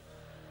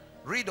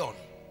 Read on.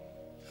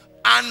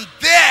 And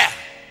there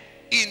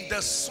in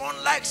the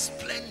sunlight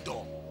splendor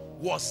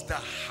was the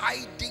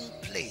hiding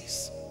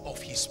place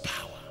of his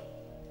power.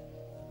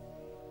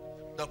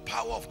 The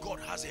power of God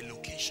has a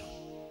location.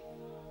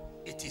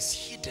 It is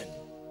hidden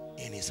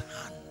in his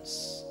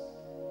hands.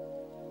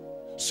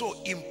 So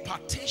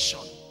impartation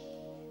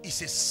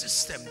is a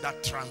system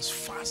that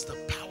transfers the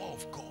power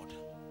of God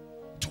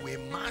to a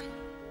man,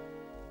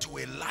 to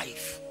a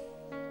life,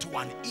 to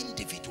an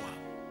individual.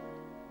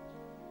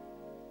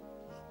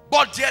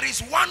 But there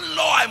is one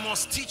law I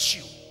must teach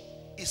you.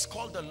 It's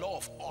called the law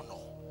of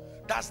honor.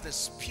 That's the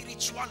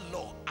spiritual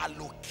law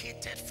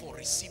allocated for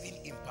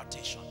receiving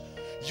impartation.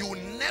 You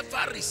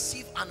never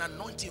receive an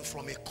anointing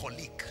from a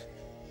colleague.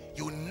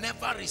 You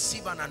never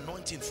receive an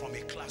anointing from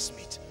a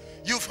classmate.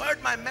 You've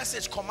heard my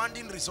message,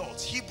 Commanding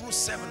Results, Hebrews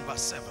 7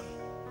 verse 7.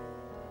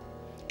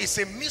 It's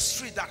a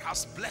mystery that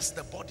has blessed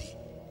the body.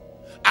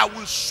 I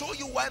will show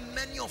you why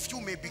many of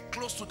you may be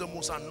close to the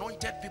most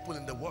anointed people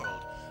in the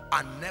world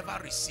and never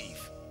receive.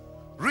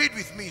 Read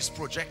with me, it's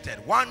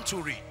projected. 1,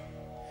 2, read.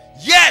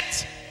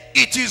 Yet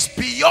it is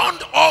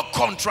beyond all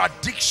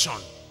contradiction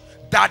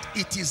that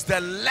it is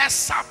the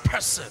lesser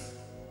person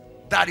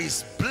that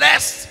is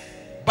blessed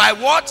by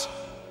what?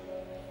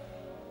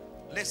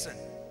 Listen.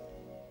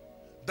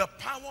 The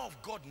power of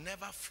God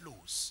never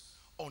flows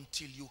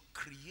until you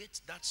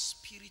create that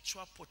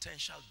spiritual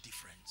potential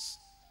difference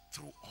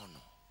through honor.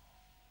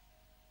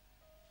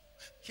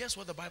 Here's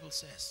what the Bible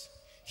says.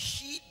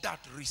 He that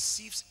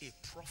receives a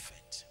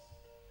prophet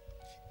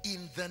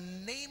in the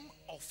name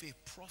of a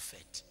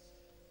prophet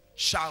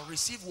shall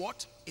receive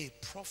what? A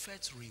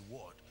prophet's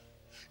reward.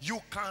 You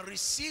can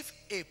receive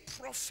a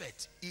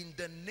prophet in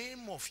the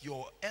name of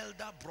your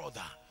elder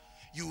brother.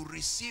 You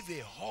receive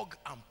a hug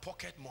and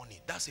pocket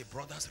money. That's a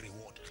brother's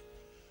reward.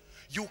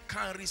 You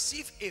can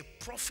receive a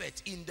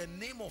prophet in the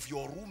name of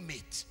your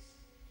roommate.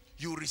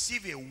 You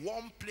receive a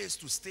warm place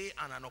to stay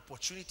and an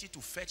opportunity to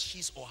fetch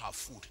his or her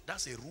food.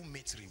 That's a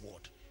roommate's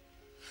reward.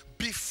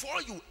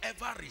 Before you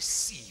ever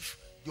receive,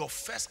 your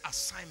first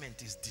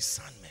assignment is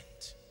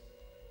discernment.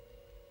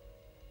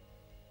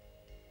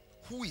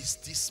 Who is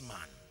this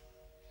man?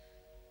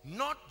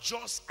 Not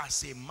just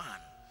as a man.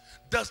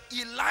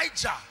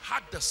 Elijah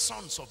had the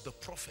sons of the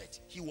prophet.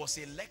 He was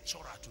a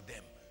lecturer to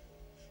them.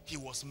 He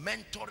was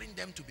mentoring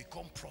them to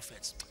become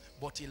prophets.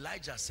 But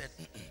Elijah said,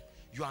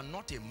 you are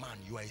not a man,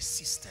 you are a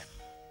system.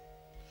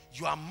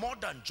 You are more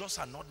than just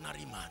an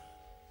ordinary man.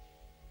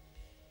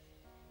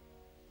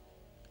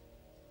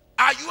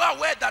 Are you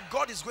aware that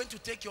God is going to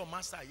take your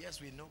master?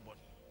 Yes, we know. But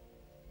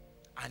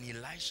and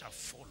Elisha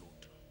followed.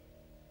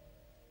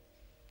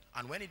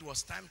 And when it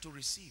was time to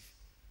receive,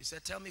 he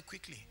said, tell me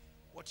quickly,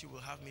 what you will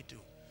have me do?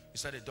 He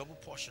said, a double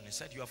portion. He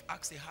said, you have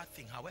asked a hard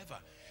thing. However,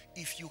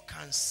 if you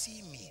can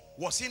see me.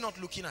 Was he not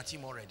looking at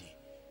him already?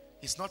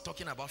 He's not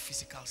talking about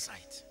physical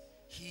sight.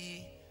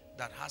 He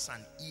that has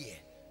an ear,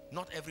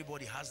 not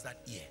everybody has that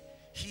ear.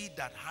 He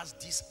that has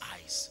these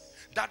eyes.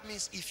 That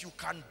means if you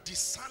can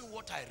discern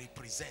what I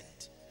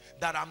represent,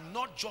 that I'm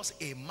not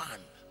just a man,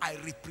 I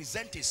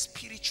represent a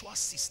spiritual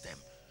system.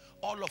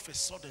 All of a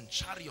sudden,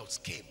 chariots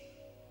came.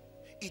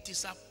 It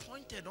is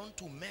appointed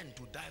unto men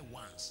to die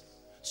once.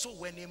 So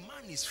when a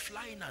man is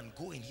flying and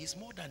going, he's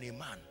more than a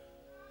man.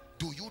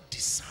 Do you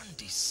discern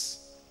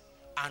this?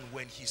 And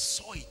when he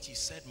saw it, he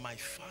said, my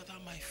father,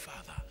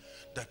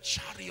 the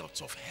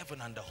chariots of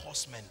heaven and the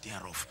horsemen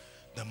thereof,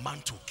 the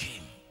mantle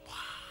came. Wow.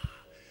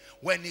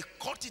 When he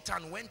caught it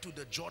and went to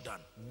the Jordan,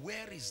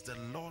 where is the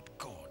Lord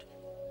God?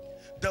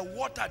 The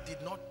water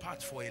did not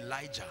part for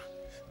Elijah.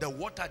 The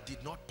water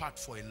did not part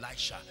for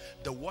Elisha.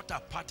 The water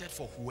parted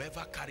for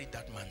whoever carried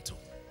that mantle.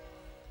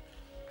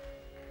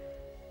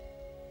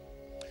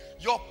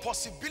 Your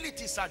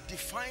possibilities are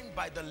defined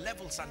by the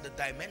levels and the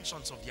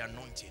dimensions of the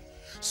anointing.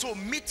 So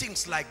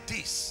meetings like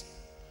this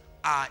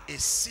are a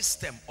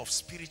system of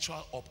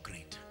spiritual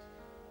upgrade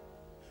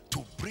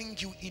to bring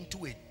you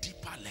into a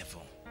deeper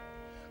level.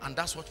 And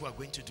that's what we are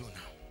going to do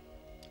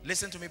now.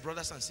 Listen to me,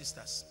 brothers and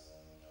sisters.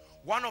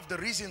 One of the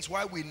reasons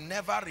why we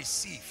never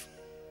receive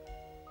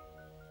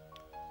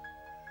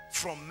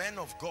from men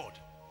of God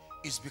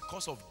is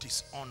because of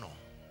dishonor.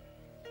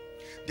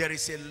 There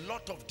is a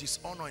lot of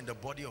dishonor in the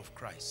body of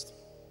Christ.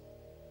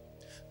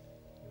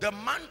 The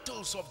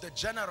mantles of the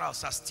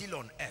generals are still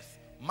on earth.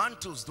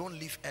 Mantles don't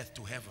leave earth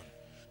to heaven.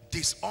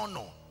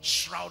 Dishonor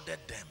shrouded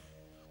them,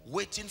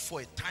 waiting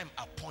for a time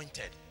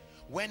appointed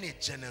when a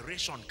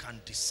generation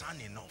can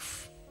discern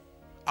enough.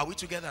 Are we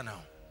together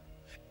now?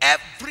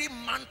 Every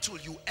mantle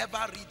you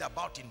ever read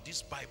about in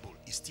this Bible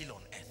is still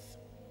on earth.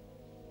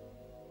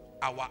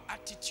 Our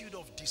attitude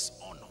of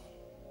dishonor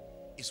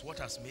is what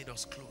has made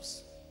us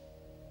close.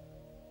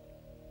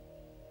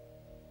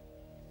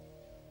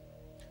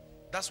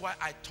 That's why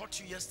I taught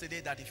you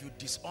yesterday that if you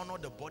dishonor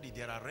the body,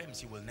 there are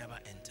realms you will never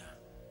enter.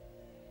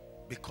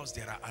 Because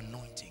there are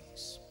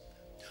anointings.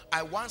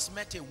 I once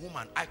met a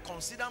woman. I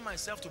consider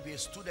myself to be a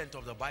student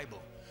of the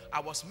Bible.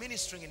 I was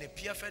ministering in a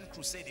PFN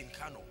crusade in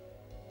Kano,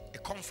 a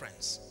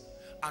conference.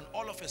 And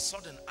all of a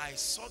sudden, I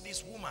saw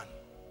this woman.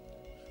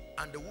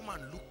 And the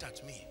woman looked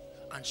at me.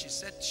 And she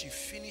said she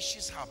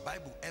finishes her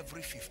Bible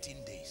every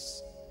 15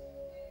 days.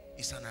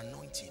 It's an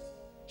anointing.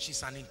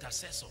 She's an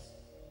intercessor.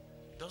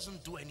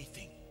 Doesn't do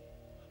anything.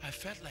 I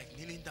felt like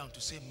kneeling down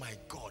to say, my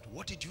God,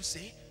 what did you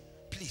say?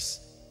 Please,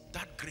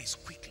 that grace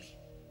quickly.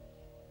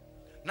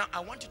 Now,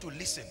 I want you to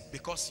listen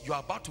because you are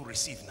about to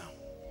receive now.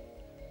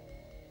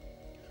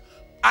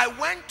 I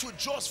went to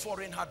Jos for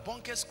Reinhard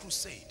Bonke's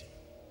crusade.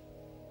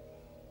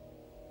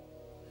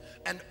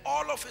 And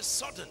all of a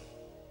sudden,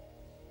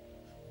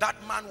 that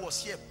man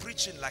was here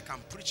preaching like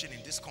I'm preaching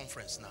in this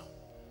conference now.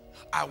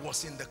 I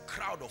was in the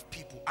crowd of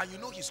people. And you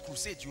know his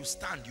crusade, you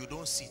stand, you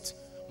don't sit.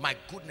 My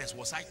goodness,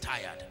 was I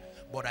tired.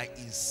 But I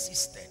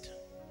insisted.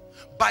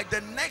 By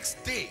the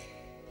next day,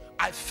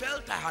 I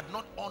felt I had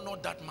not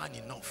honored that man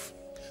enough.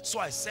 So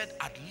I said,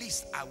 at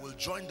least I will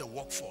join the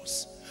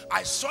workforce.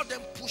 I saw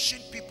them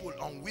pushing people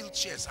on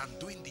wheelchairs and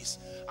doing this.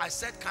 I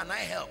said, can I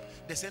help?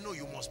 They said, no,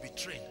 you must be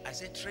trained. I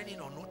said, training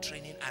or no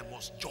training, I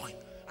must join.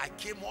 I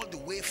came all the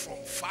way from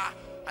far.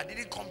 I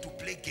didn't come to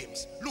play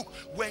games. Look,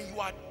 when you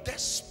are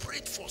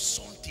desperate for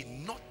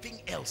something,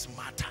 nothing else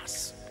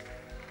matters.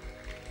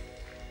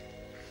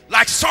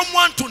 Like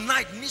someone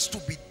tonight needs to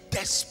be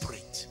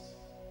desperate.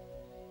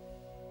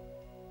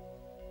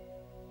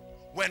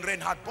 When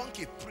Reinhard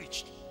Bonke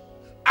preached,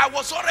 I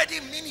was already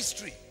in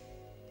ministry.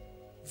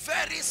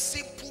 Very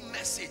simple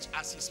message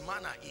as his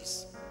manner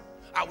is.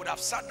 I would have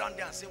sat down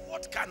there and said,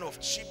 what kind of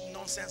cheap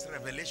nonsense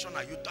revelation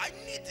are you? I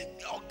need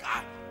it. Oh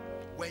God.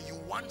 When you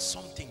want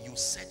something, you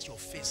set your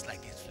face like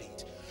a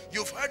flint.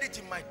 You've heard it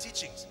in my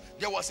teachings.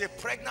 There was a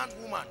pregnant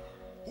woman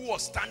who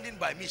was standing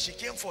by me. She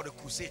came for the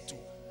crusade too.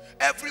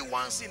 Every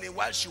once in a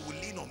while, she will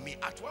lean on me.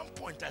 At one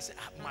point, I said,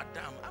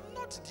 Madam, I'm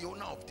not the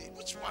owner of this.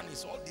 Which one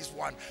is all this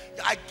one?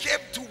 I came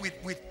to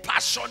with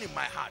passion in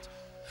my heart.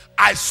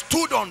 I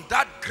stood on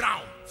that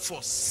ground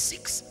for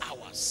 6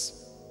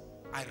 hours.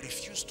 I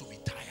refused to be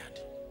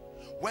tired.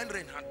 When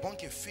Reinhard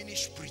Bonke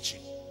finished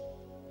preaching,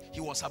 he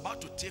was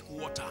about to take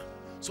water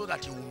so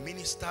that he will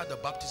minister the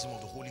baptism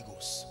of the Holy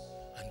Ghost.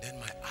 And then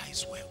my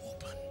eyes were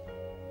open.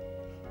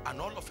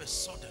 And all of a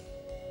sudden,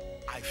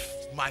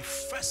 my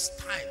first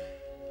time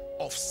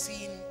of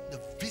seeing the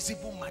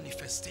visible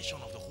manifestation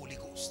of the Holy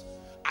Ghost,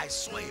 I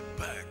saw a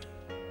bird.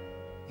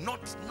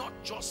 Not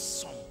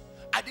just some.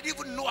 I didn't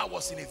even know I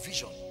was in a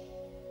vision.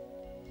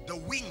 The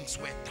wings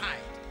were tied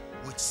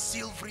with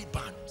silvery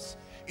bands.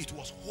 It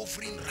was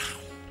hovering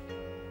round.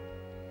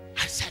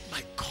 I said,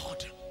 my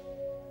God,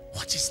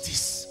 what is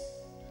this?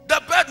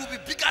 The bird will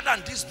be bigger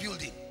than this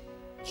building,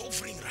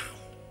 hovering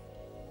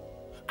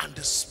round. And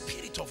the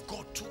Spirit of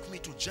God took me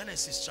to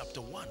Genesis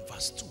chapter 1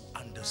 verse 2,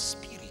 and the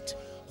Spirit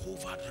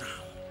hovered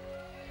round.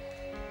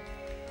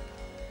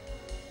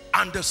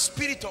 And the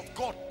Spirit of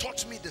God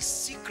taught me the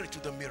secret to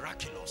the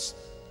miraculous.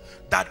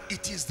 That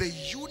it is the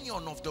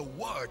union of the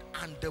word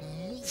and the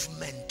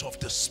movement of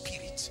the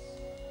Spirit.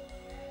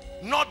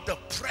 Not the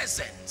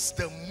presence,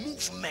 the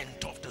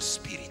movement of the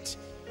Spirit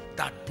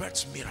that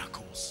births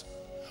miracles.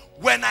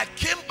 When I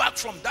came back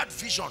from that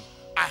vision,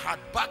 I had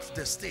backed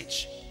the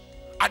stage.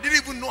 I didn't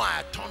even know I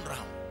had turned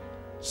around.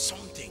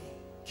 Something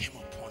came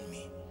upon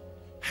me.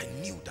 I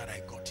knew that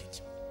I got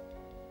it.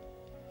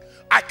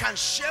 I can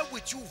share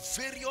with you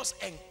various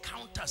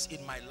encounters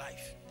in my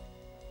life.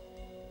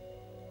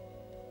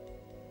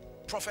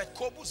 Prophet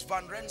Kobus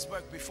van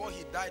Rensburg, before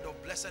he died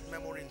of blessed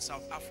memory in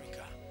South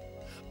Africa,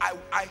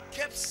 I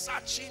kept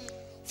searching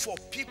for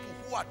people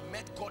who had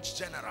met God's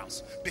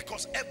generals,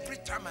 because every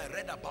time I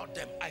read about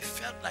them, I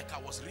felt like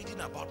I was reading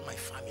about my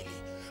family.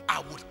 I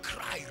would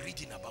cry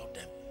reading about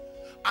them.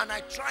 And I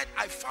tried,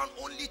 I found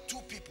only two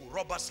people,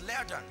 Robert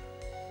Lerden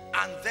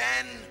and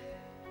then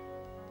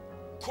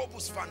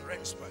Kobus van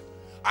Rensburg.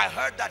 I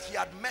heard that he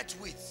had met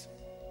with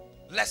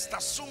Lester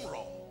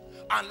Sumrall,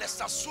 and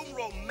Lester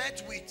Sumrall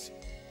met with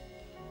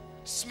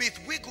Smith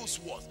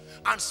Wigglesworth,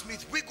 and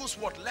Smith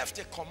Wigglesworth left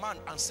a command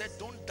and said,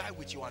 don't die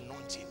with your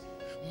anointing.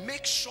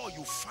 Make sure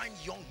you find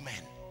young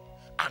men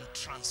and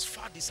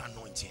transfer this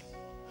anointing.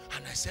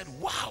 And I said,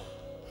 wow.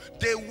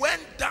 They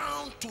went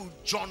down to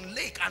John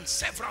Lake and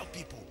several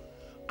people.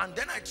 And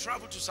then I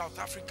traveled to South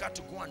Africa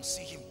to go and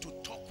see him, to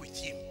talk with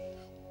him.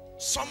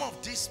 Some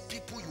of these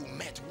people you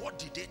met, what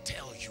did they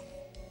tell you?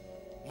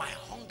 My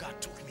hunger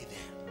took me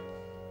there.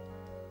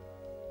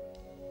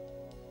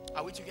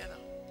 Are we together?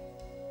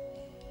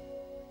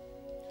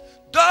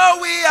 Though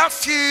we are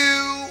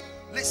few,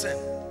 listen,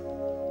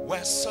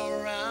 we're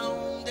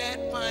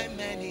surrounded by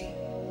many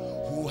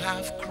who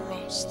have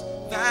crossed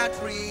that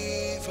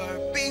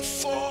river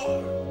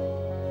before.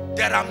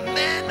 There are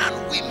men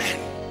and women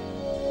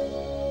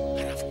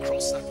that have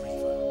crossed that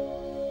river.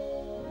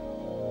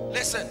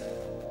 Listen,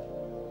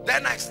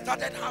 then I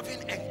started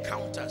having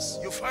encounters.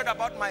 You've heard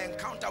about my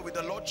encounter with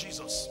the Lord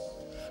Jesus.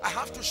 I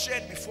have to share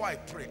it before I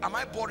pray. Am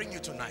I boring you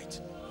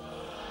tonight?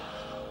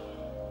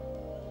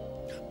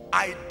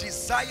 I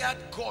desired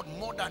God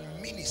more than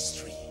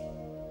ministry.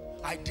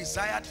 I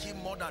desired him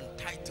more than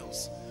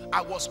titles.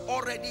 I was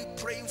already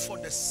praying for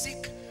the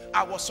sick.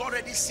 I was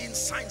already seeing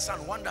signs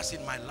and wonders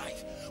in my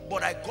life.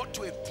 But I got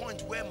to a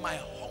point where my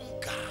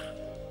hunger,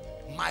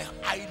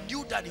 I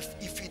knew that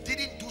if he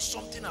didn't do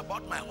something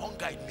about my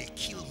hunger, it may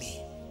kill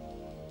me.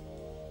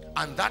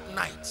 And that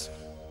night,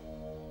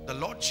 the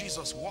Lord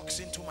Jesus walks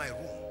into my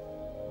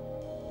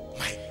room.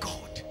 My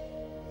God,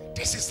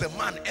 this is the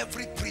man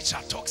every preacher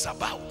talks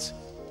about.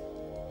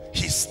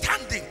 He's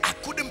standing. I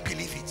couldn't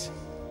believe it.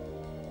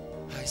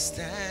 I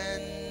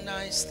stand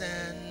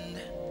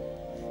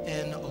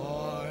in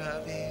awe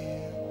of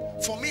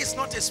you. For me, it's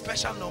not a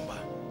special number.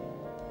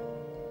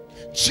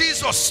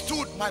 Jesus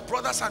stood, my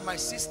brothers and my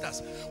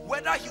sisters.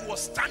 Whether he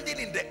was standing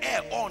in the air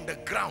or on the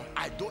ground,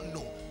 I don't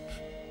know.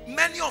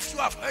 Many of you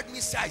have heard me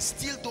say, I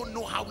still don't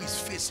know how his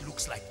face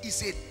looks like.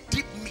 It's a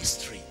deep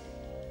mystery.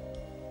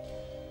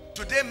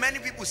 Today, many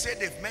people say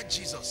they've met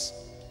Jesus.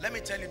 Let me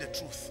tell you the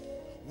truth.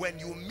 When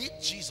you meet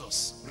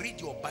Jesus, read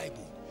your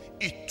Bible.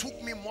 It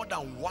took me more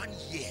than 1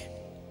 year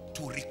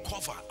to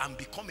recover and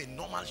become a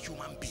normal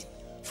human being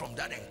from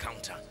that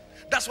encounter.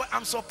 That's why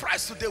I'm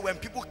surprised today when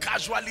people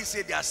casually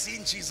say they are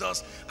seeing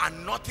Jesus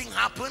and nothing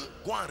happened.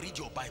 Go and read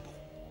your Bible.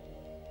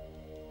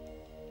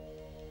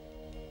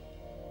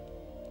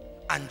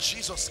 And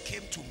Jesus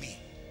came to me,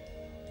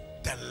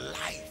 the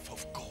life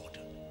of God,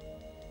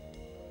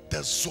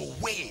 the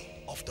Zoe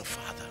of the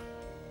Father.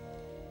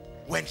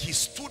 When he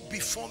stood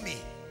before me,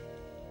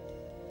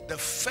 the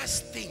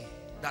first thing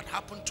that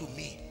happened to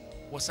me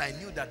was I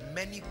knew that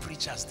many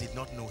preachers did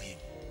not know him.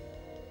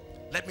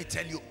 Let me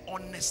tell you,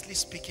 honestly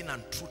speaking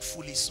and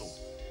truthfully so.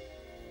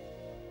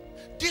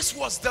 This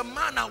was the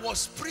man I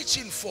was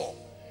preaching for.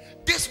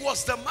 This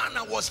was the man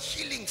I was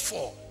healing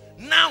for.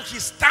 Now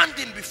he's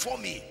standing before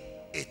me,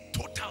 a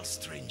total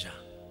stranger.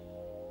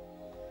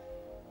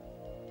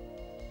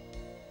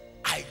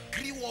 I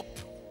grew up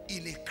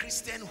in a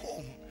Christian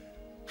home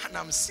and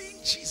I'm seeing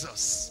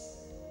Jesus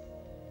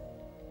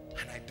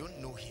and I don't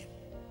know him.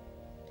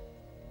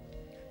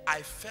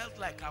 I felt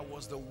like I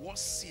was the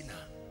worst sinner.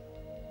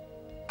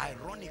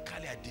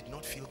 Ironically, I did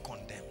not feel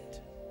condemned.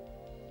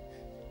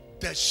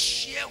 The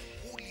sheer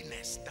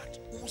holiness that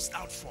oozed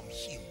out from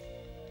him.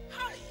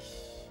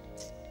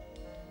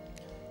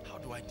 How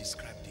do I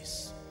describe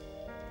this?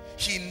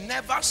 He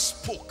never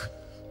spoke.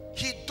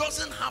 He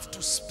doesn't have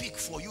to speak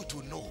for you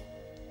to know.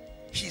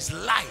 His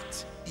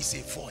light is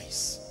a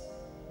voice.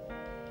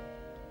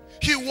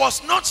 He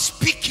was not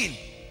speaking,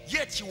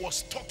 yet he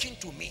was talking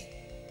to me.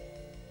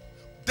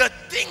 The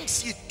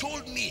things he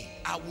told me,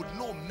 I would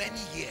know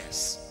many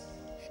years.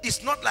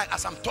 It's not like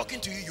as I'm talking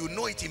to you, you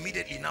know it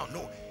immediately now.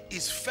 No,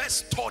 it's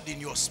first stored in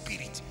your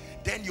spirit.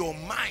 Then your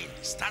mind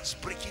starts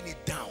breaking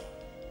it down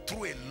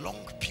through a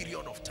long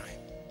period of time.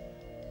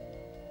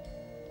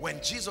 When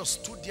Jesus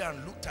stood there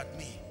and looked at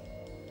me,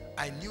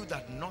 I knew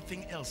that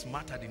nothing else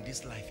mattered in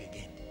this life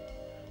again.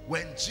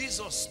 When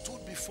Jesus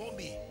stood before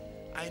me,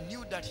 I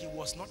knew that he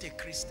was not a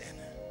Christian.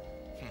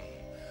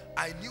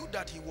 I knew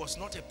that he was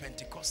not a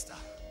Pentecostal.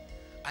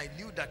 I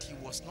knew that he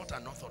was not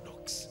an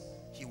Orthodox.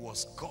 He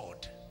was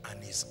God,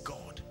 and is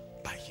God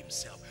by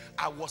himself.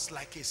 I was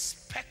like a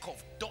speck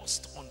of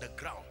dust on the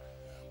ground.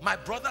 My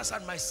brothers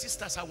and my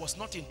sisters, I was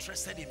not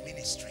interested in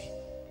ministry.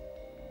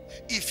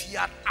 If he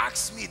had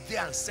asked me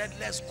there and said,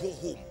 let's go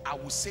home, I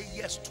would say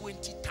yes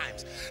 20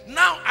 times.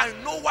 Now I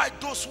know why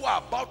those who are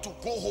about to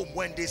go home,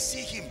 when they see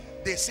him,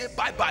 they say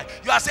bye-bye.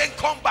 You are saying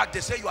come back,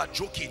 they say you are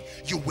joking.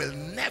 You will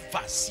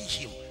never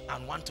see him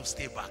and want to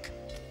stay back.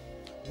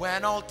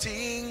 When all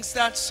things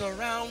that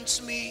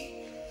surround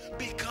me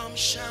become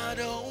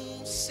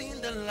shadows in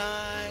the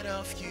light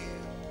of you.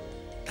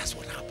 That's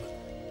what happened.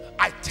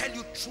 I tell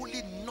you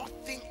truly,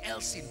 nothing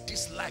else in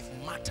this life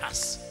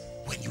matters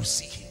when you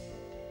see him.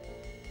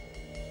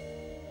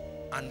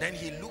 And then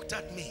he looked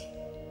at me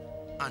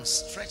and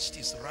stretched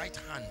his right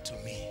hand to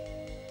me.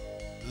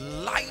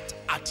 Light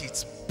at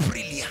its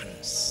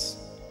brilliance.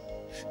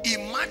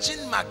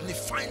 Imagine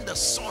magnifying the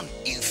sun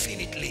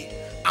infinitely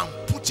and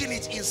putting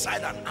it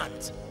inside an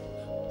ant.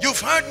 You've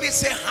heard me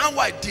say how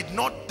I did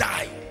not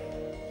die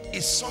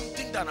is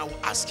something that I will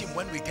ask him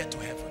when we get to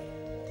heaven.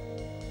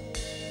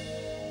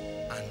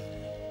 And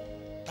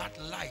that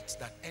light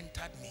that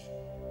entered me,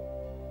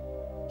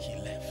 he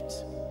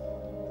left.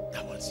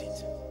 That was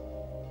it.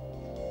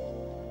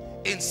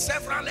 In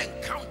several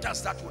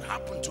encounters that would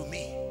happen to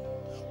me,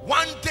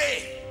 one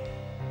day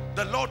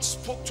the Lord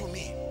spoke to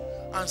me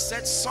and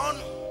said, son,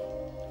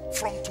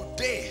 from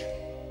today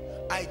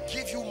I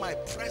give you my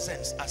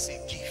presence as a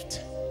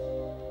gift.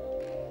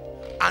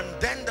 And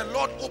then the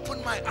Lord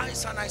opened my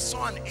eyes and I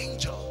saw an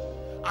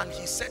angel, and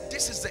he said,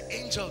 this is the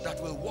angel that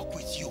will walk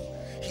with you.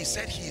 He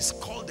said he is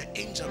called the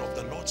angel of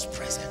the Lord's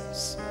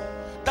presence.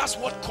 That's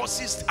what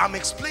causes, I'm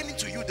explaining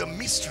to you the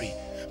mystery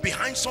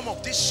behind some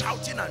of this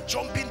shouting and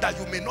jumping that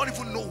you may not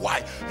even know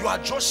why. You are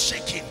just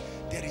shaking.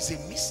 There is a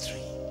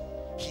mystery.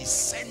 He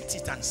sent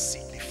it and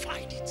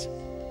signified it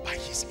by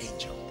his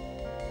angel.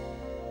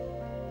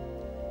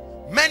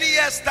 Many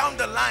years down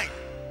the line,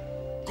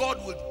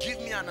 God would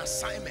give me an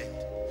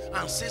assignment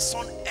and say,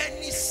 son,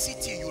 any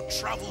city you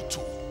travel to,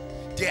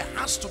 there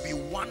has to be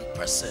one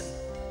person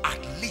at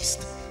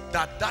least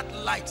that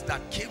light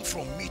that came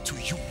from me to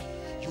you,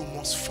 you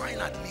must find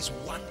at least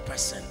one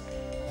person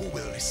who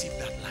will receive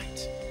that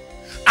light.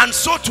 And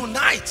so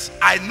tonight,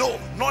 I know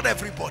not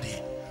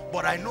everybody,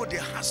 but I know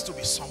there has to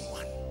be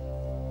someone.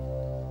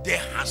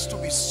 There has to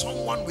be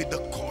someone with the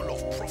call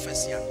of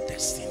prophecy and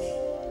destiny.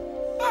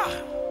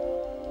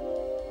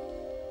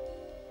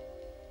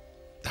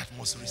 That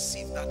must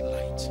receive that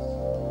light.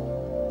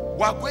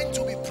 We are going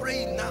to be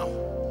praying now.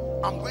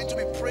 I'm going to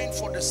be praying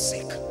for the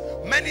sick.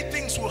 Many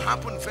things will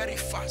happen very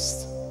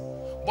fast.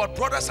 But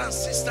brothers and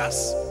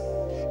sisters,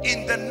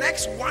 in the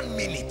next 1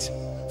 minute,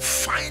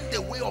 find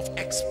a way of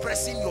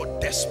expressing your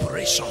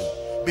desperation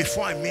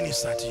before I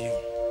minister to you.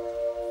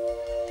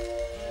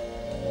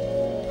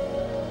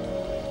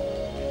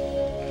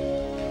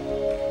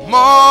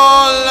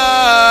 More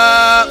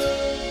love,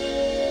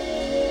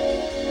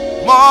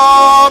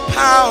 more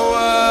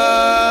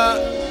power,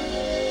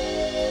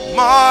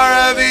 more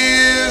of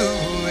you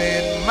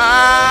in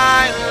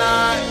my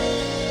life.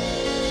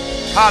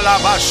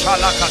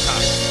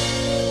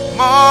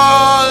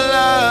 More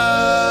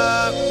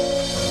love,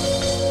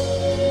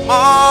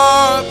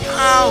 more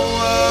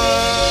power,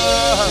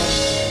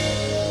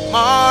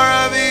 more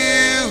of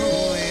you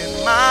in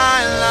my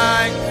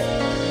life.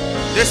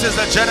 This is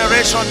the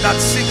generation that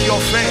seek your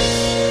face.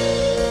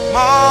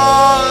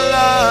 More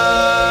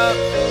love,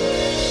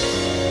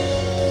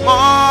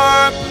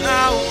 more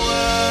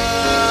power,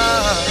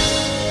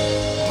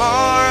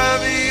 more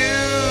of you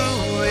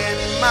in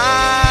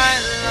my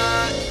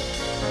life.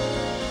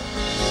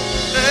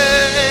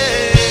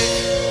 Hey,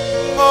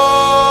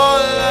 more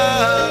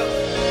love,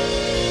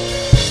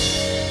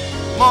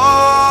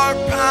 more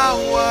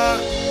power.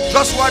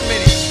 Just 1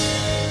 minute.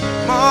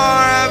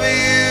 More of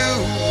you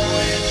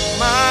in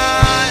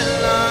my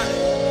life.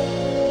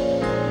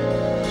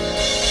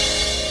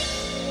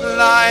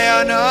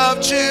 Lion of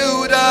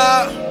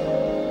Judah,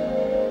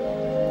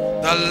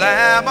 the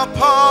Lamb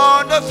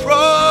upon the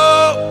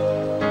throne,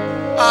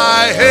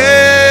 I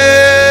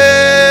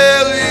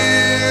hail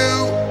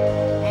you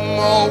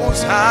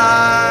most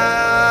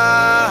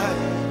high.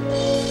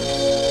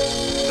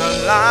 The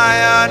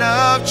Lion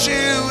of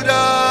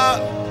Judah,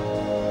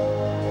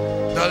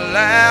 the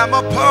Lamb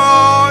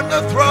upon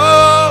the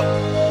throne,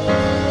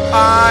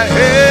 I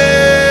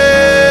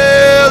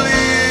hail you.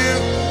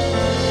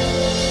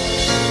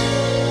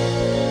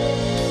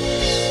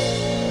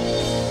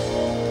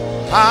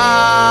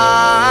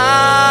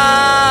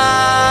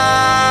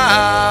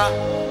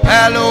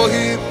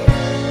 Elohim,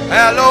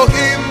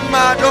 Elohim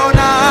Adonai.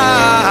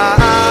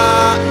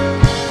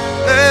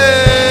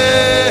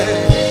 Hey.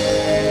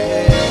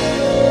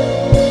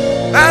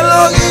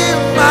 Elohim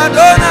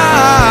Adonai.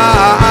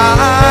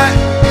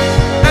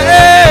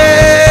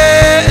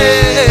 Hey.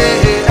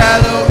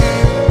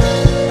 Elohim,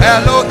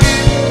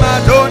 Elohim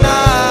Adonai.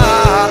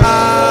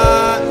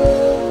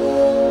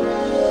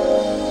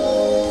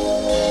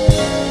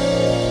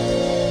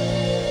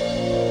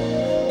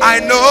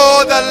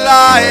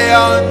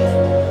 lion.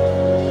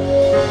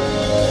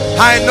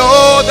 I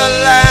know the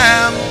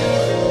lamb.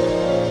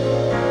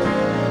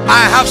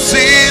 I have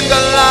seen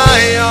the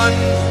lion.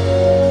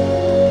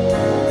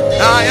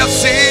 I have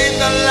seen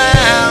the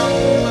lamb.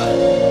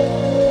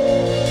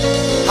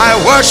 I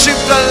worship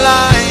the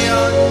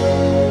lion.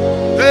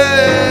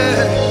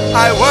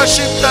 I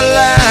worship the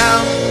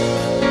lamb.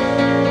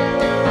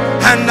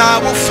 And I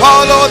will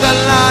follow the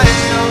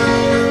lion.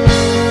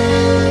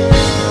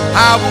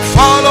 I will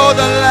follow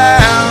the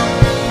lamb.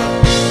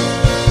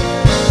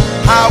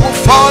 I will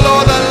follow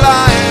the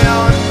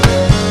lion.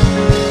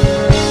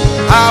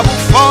 I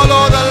will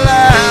follow the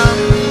lamb.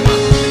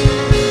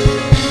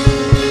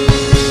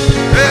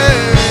 Hey,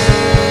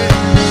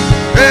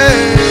 hey.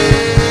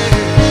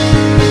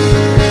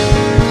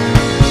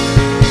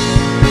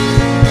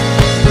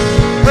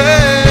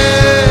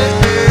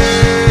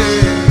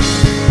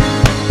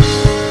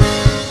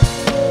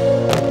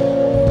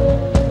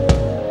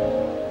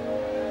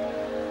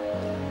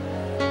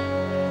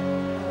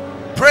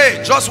 Pray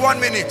just 1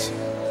 minute.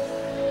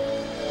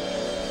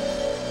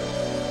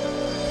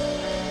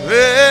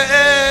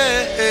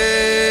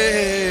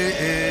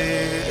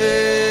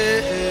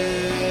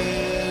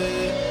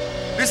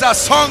 These are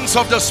songs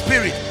of the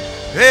Spirit.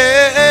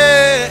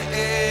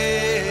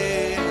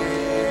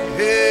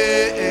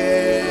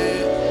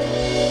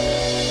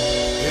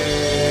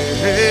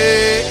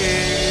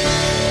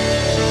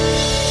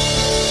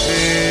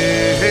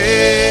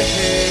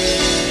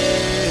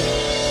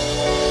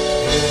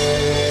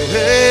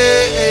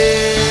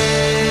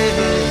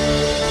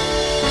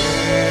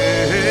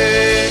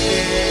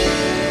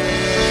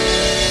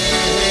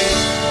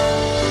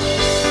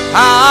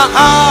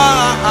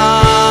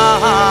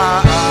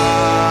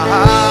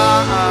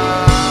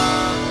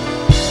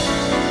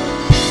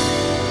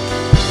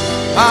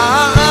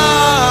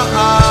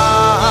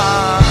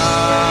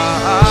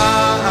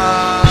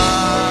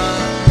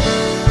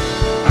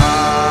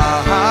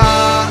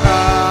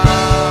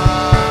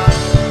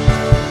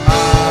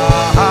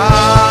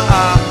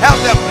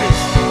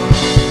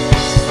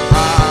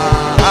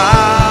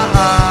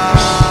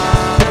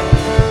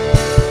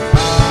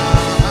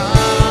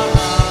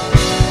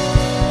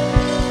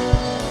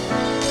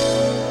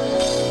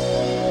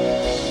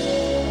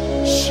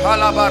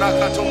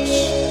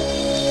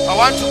 I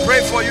want to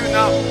pray for you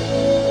now.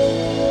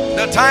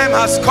 The time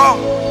has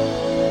come.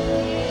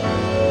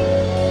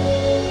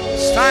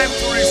 It's time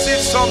to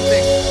receive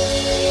something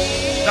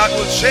that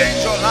will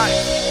change your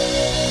life.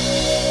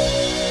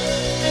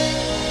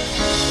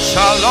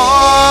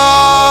 Shalom,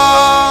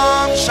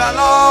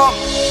 shalom.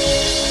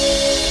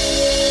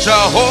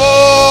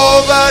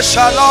 Jehovah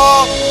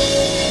shalom.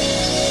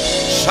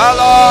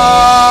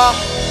 Shalom.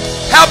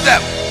 Help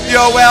them.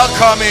 You're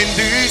welcome in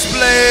this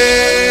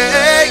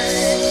place.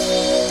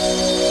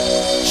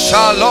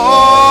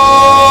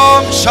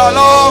 Shalom,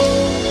 shalom.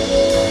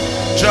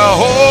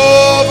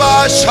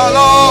 Jehovah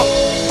shalom.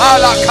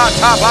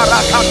 Alakata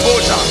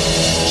barakatoja.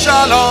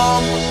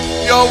 Shalom.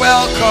 You're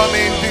welcome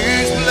in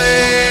this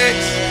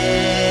place.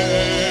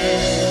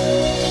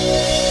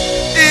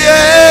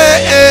 Yeah,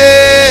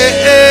 yeah,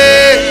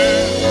 yeah,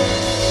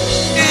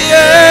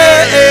 yeah.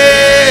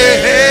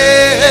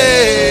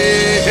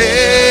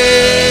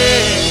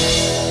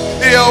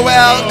 You're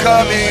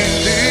welcome in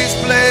this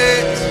place.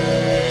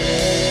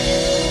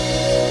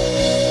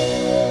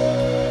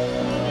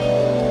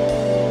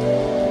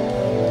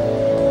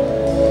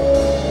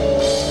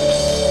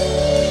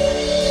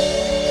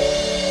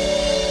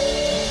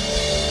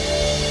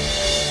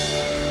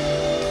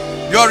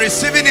 You're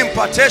receiving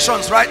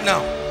impartations right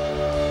now.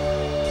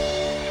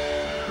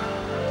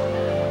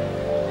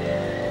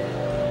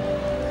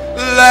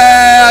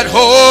 Let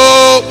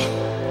hope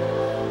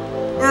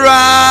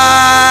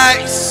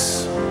rise.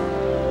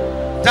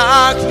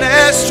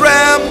 Darkness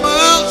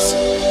trembles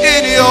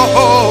in your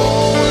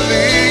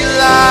holy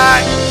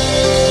light.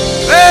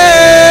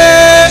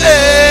 Hey,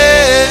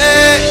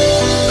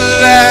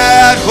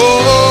 let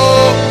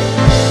hope,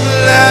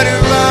 let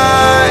it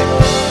rise.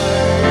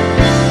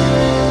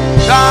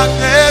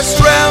 Darkness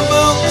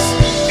trembles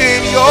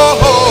in your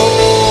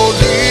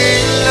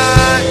holy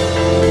light.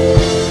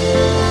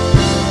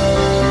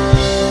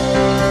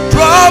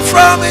 Draw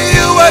from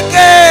you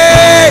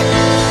again,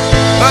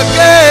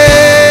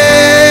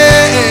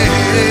 again,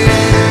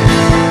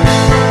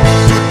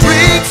 to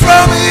drink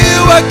from you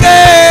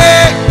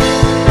again,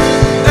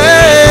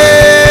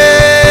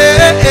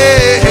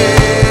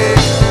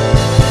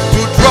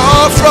 to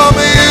draw from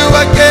you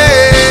again.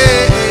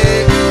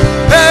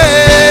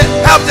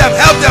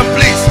 Help them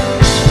please.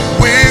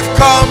 We've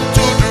come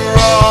to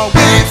draw,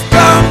 we've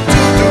come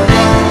to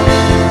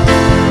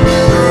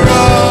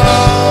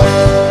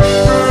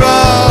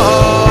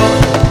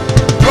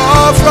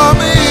draw from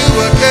you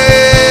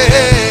again.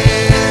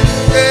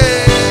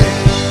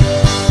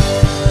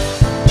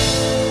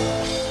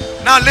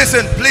 Now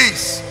listen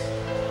please,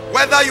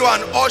 whether you are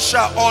an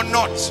usher or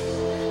not,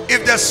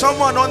 if there's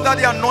someone under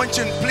the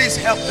anointing, please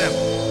help them.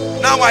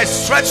 Now I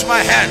stretch my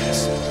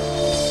hands.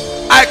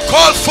 I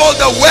call for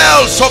the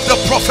wells of the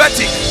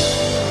prophetic.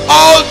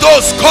 All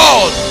those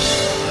called,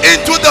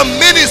 into the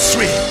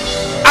ministry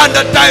and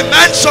the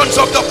dimensions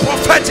of the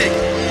prophetic.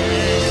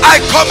 I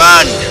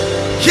command,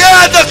 hear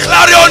the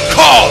clarion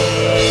call.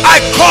 I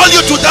call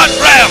you to that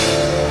realm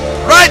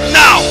right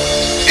now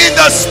in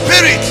the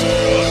spirit.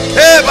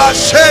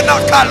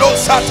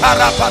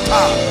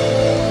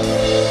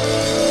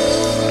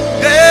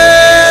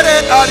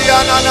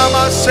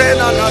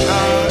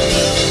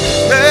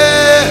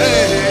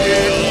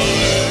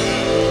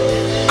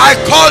 I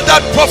call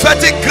that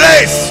prophetic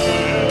grace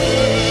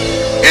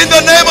in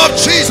the name of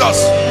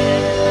Jesus.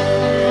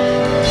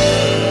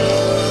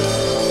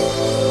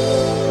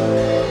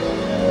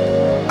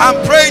 I'm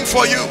praying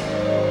for you.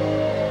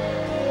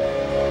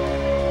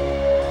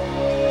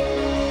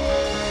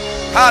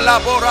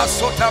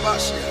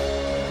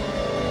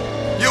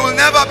 You will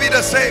never be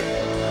the same.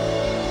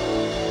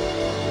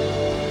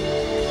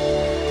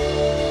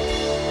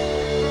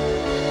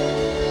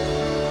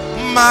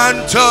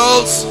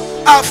 Mantles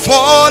are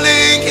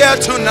falling here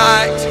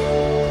tonight.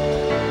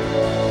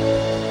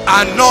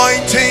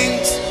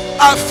 Anointings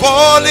are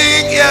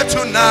falling here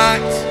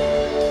tonight.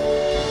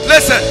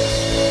 Listen,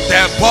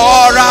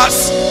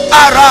 Deborahs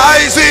are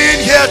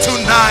rising here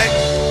tonight.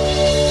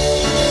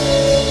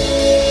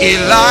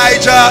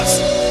 Elijahs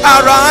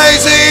are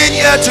rising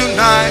here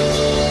tonight.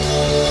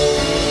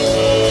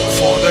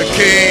 For the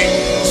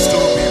kings to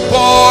be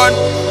born,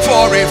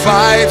 for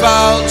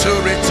revival to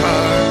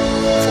return,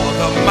 for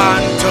the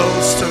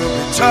mantles to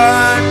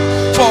return,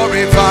 for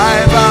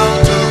revival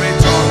to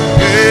return.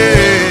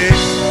 Hey,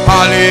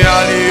 Ali,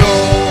 Ali,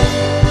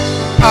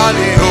 oh,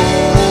 Ali, oh,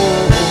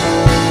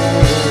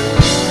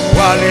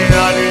 Ali,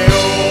 Ali, oh.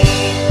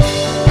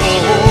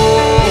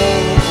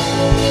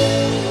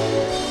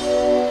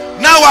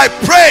 Now I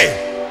pray,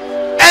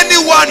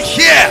 anyone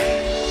here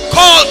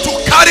called to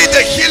carry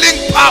the healing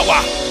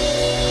power,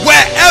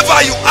 wherever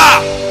you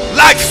are,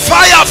 like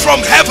fire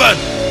from heaven,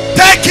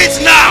 take it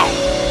now.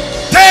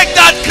 Take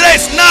that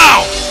grace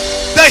now.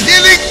 The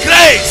healing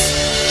grace.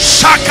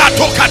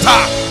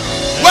 Shakatokata.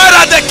 Where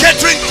are the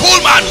catering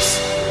Coolmans?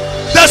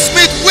 The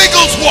Smith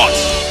Wigglesworth.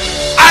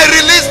 I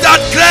release that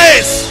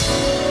grace.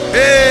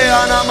 Hey,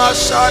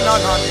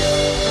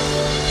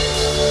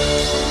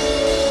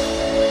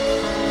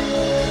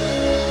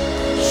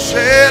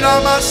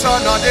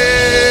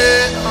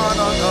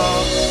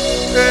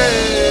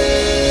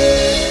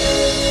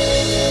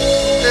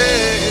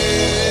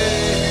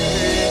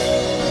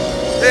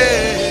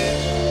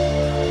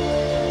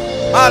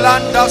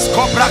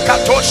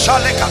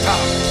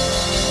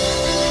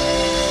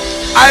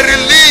 I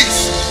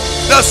release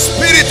the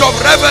spirit of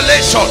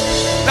revelation,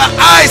 the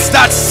eyes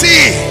that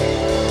see.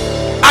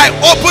 I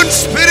open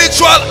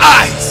spiritual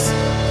eyes,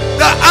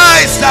 the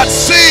eyes that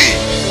see.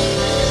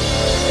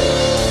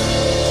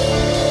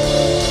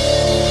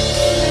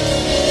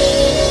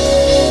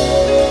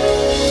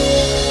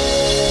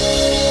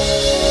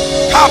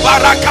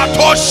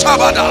 Kabarakato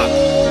Shabada.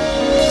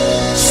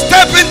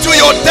 Step into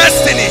your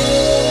destiny.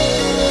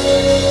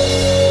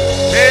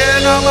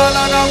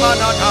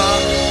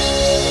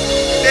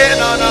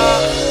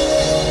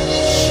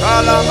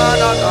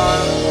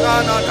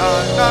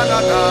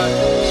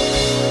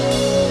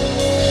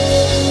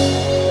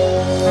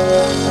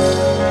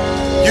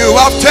 You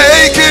have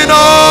taken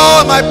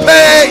all my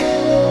pain.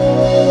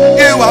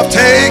 You have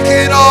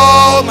taken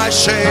all my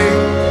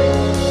shame.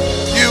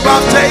 You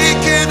have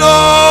taken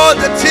all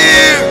the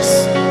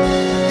tears.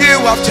 You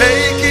have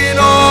taken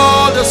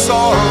all the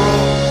sorrow.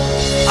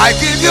 I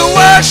give you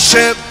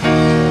worship,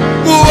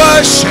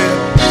 worship,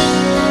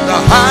 the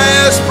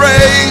highest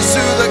praise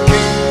to the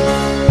King.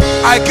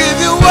 I give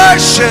you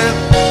worship,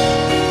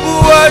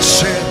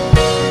 worship,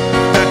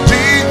 the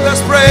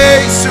deepest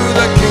praise to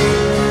the King.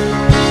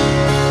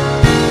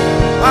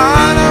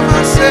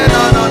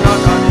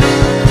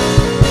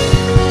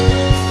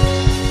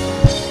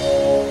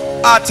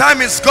 Our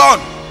time is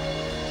gone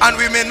and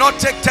we may not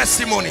take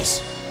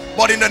testimonies,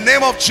 but in the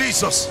name of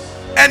Jesus,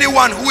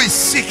 anyone who is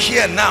sick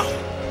here now,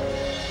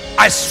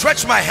 I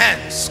stretch my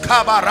hands.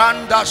 Right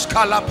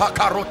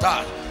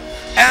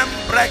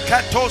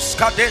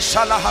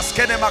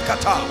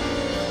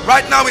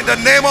now in the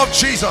name of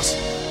Jesus,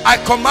 I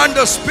command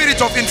the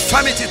spirit of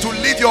infirmity to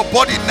leave your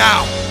body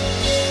now.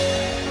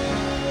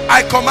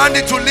 I command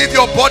it to leave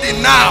your body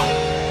now.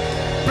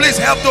 Please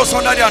help those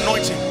under the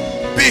anointing.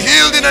 Be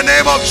healed in the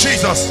name of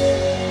Jesus.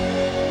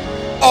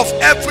 Of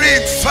every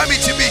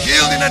infirmity, be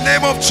healed in the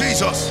name of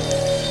Jesus.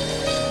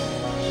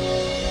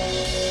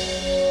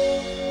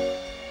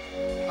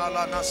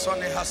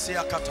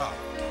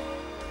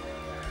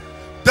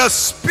 The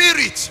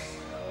spirit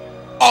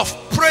of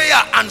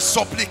prayer and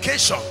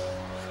supplication,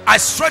 I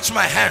stretch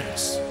my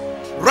hands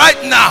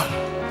right now,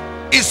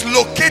 is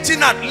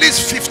locating at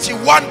least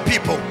 51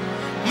 people.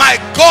 My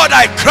God,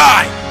 I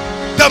cry,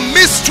 the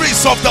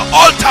mysteries of the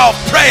altar of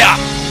prayer,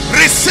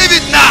 receive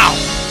it now.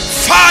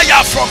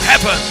 Fire from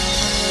heaven.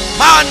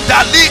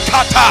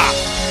 Mandalikata,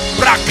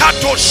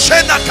 brakato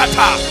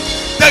shenakata.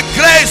 The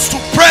grace to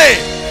pray,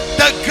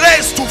 the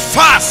grace to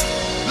fast,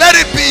 let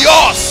it be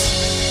yours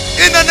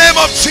in the name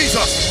of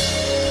Jesus.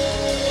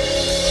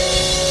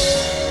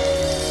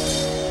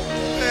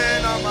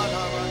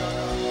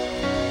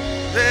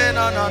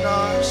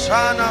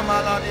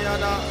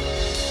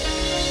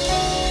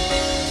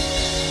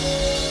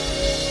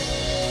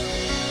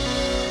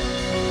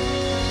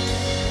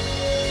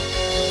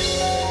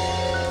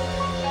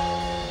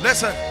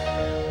 Listen,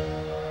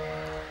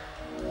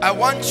 I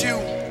want you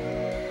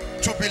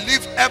to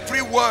believe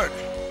every word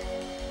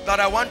that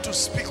I want to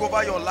speak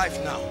over your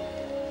life now.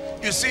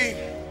 You see,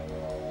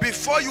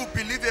 before you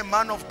believe a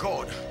man of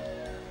God,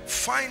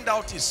 find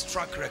out his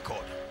track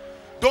record.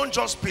 Don't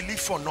just believe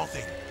for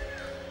nothing.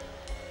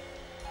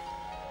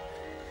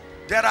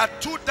 There are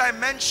two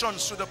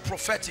dimensions to the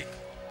prophetic.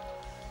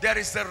 There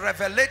is the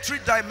revelatory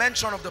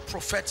dimension of the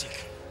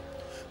prophetic,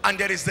 and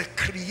there is the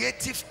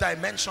creative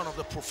dimension of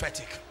the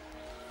prophetic.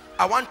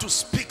 I want to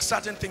speak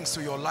certain things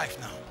to your life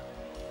now.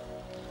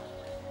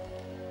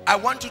 I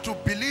want you to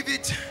believe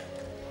it,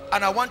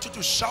 and I want you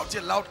to shout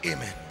a loud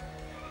amen.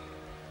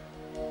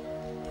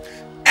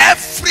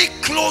 Every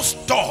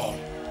closed door,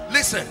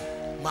 listen,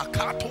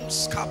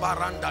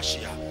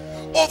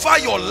 over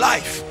your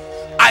life,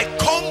 I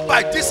come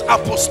by this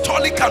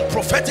apostolic and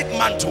prophetic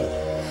mantle.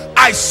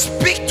 I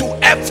speak to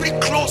every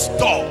closed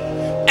door.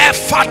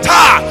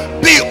 Ephata,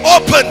 be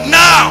open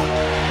now.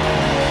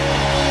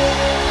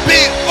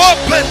 Be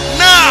open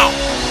now.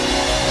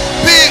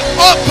 Be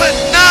open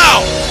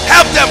now.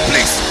 Help them,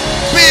 please.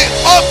 Be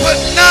open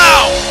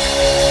now.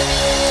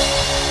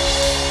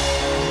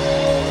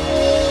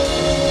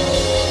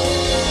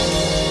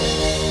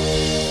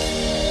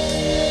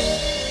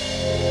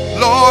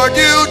 Lord,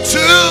 you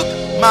took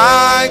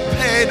my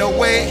pain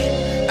away,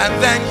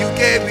 and then you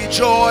gave me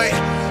joy.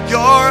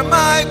 You're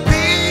my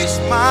peace,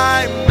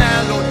 my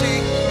melody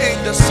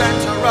in the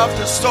center of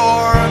the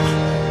storm.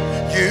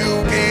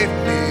 You gave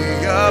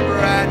me a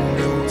brand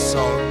new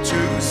song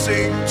to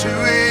sing to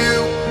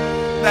you.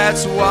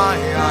 That's why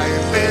I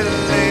will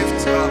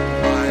lift up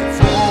my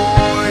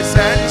voice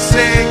and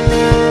sing.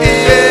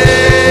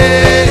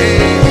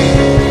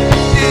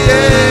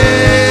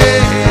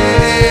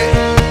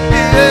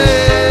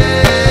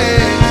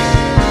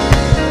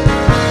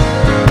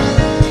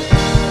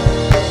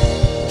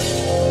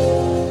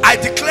 I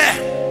declare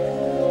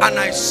and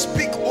I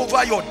speak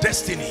over your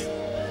destiny.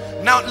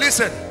 Now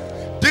listen,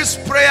 this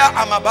prayer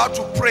I'm about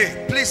to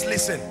pray, please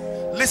listen.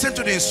 Listen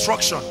to the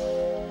instruction.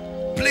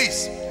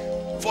 Please,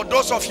 for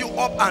those of you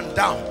up and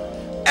down,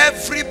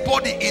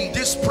 everybody in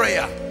this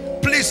prayer,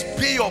 please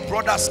be your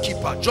brother's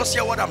keeper. Just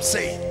hear what I'm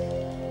saying.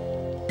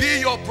 Be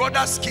your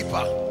brother's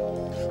keeper.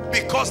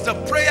 Because the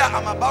prayer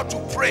I'm about to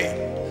pray,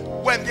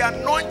 when the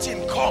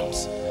anointing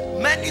comes,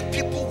 many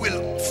people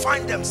will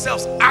find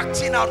themselves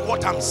acting out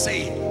what I'm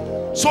saying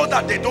so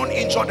that they don't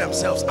injure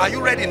themselves. Are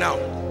you ready now?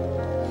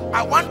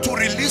 I want to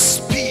release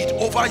speed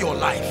over your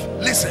life.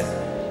 Listen,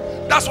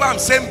 that's why I'm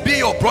saying be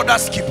your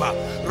brother's keeper.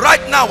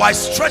 Right now I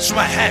stretch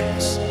my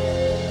hands.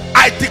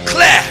 I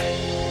declare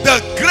the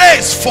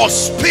grace for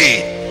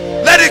speed.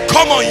 Let it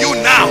come on you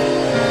now.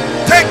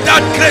 Take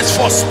that grace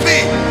for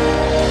speed.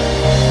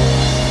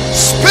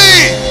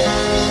 Speed.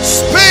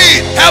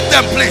 Speed. Help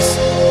them, please.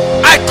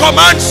 I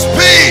command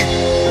speed.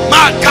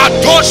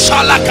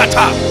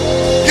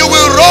 You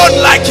will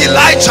run like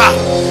Elijah.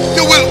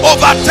 You will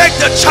overtake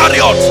the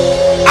chariot.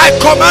 I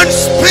command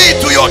speed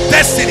to your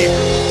destiny.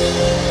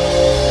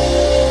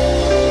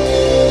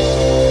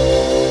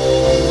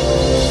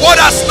 What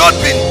has not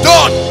been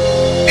done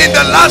in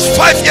the last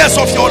 5 years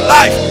of your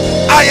life,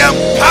 I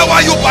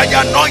empower you by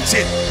the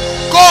anointing.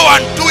 Go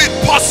and do it.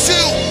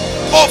 Pursue,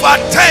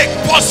 overtake,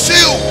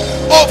 pursue,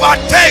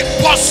 overtake,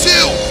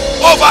 pursue,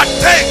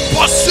 overtake,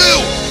 pursue,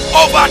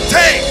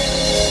 overtake.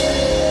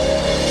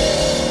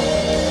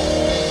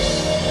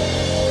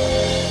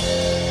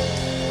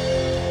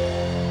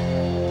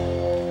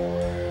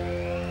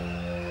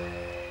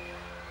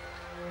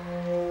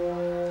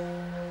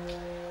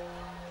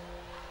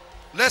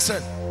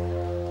 Listen,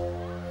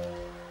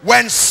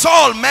 when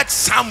Saul met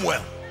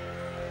Samuel,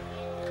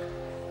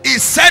 he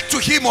said to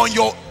him, on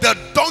the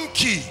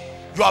donkey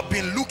you have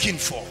been looking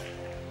for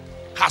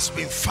has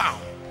been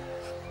found.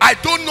 I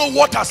don't know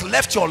what has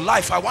left your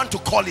life. I want to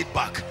call it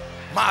back.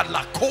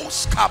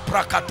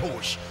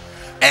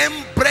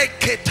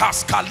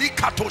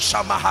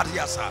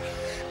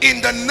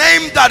 In the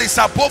name that is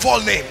above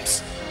all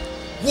names,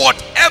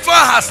 whatever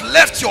has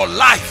left your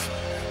life,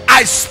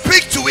 I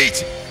speak to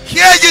it.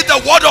 Hear ye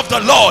the word of the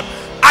Lord.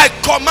 I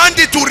command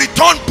it to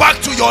return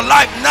back to your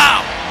life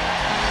now.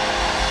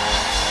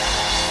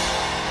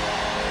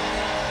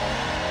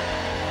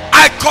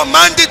 I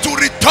command it to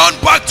return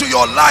back to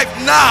your life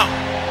now.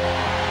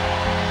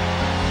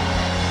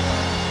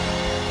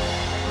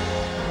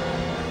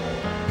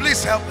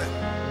 Please help them.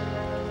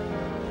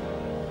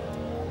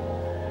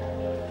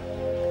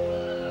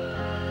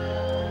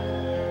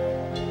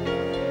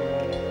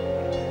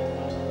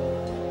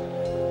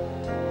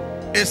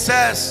 It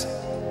says,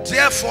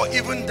 therefore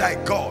even thy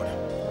God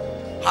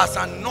has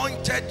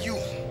anointed you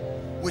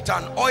with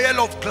an oil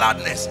of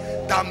gladness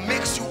that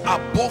makes you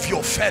above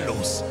your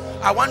fellows.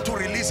 I want to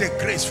release a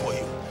grace for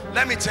you.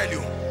 Let me tell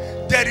you,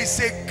 there is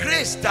a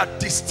grace that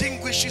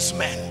distinguishes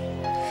men.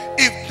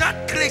 If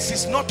that grace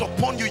is not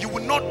upon you, you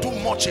will not do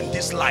much in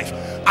this life.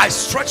 I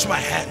stretch my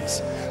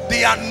hands.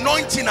 The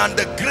anointing and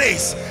the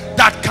grace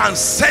that can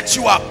set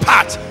you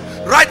apart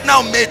right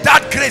now, may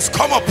that grace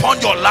come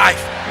upon your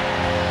life.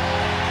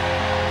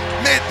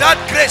 May that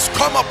grace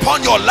come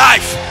upon your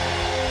life.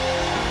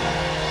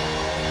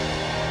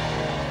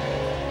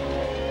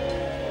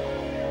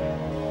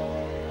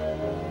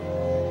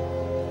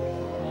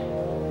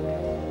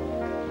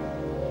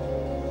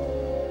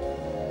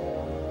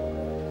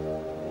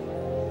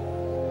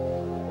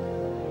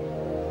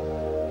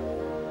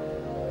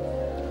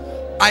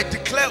 I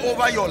declare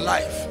over your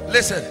life,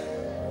 listen,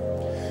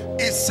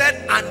 it said,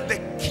 and the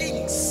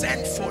king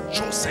sent for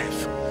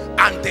Joseph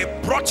and they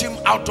brought him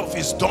out of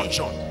his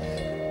dungeon.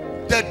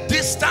 The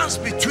distance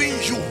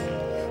between you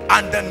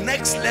and the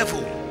next level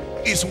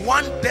is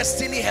one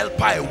destiny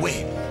helper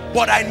away.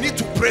 But I need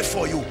to pray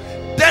for you.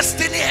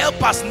 Destiny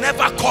helpers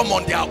never come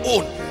on their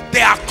own.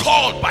 They are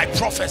called by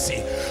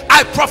prophecy.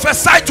 I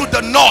prophesy to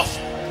the north,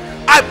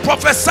 I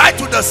prophesy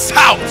to the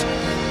south,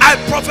 I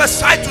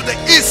prophesy to the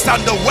east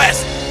and the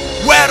west.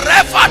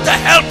 Wherever the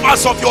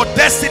helpers of your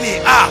destiny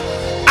are,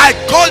 I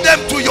call them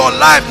to your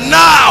life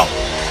now.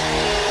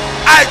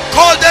 I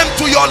call them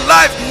to your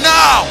life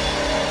now.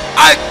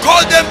 I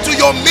call them to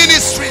your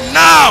ministry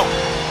now.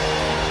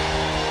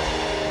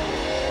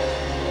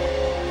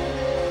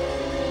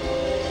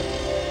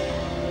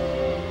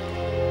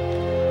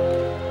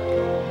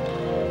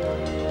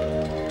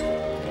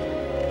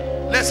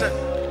 Listen,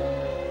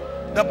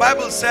 the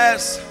Bible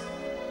says,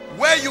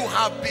 where you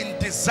have been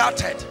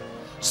deserted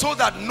so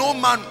that no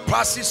man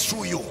passes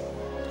through you,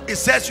 it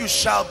says you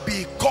shall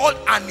be called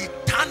an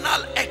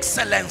eternal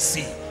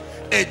excellency,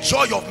 a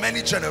joy of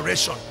many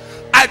generations.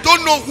 I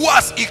don't know who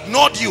has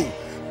ignored you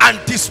and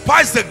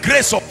despised the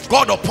grace of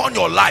God upon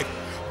your life,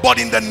 but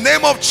in the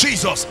name of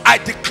Jesus, I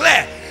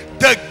declare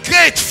the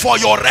gate for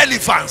your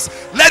relevance,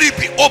 let it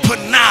be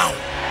open now.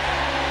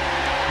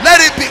 Let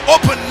it be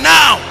open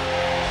now.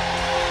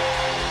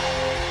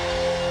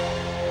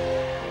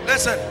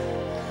 Listen,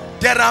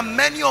 there are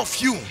many of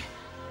you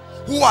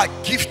who are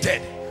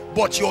gifted,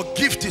 but your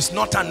gift is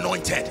not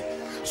anointed.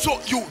 So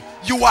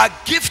you are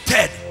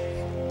gifted,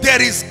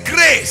 there is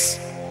grace,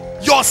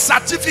 your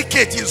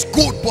certificate is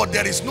good, but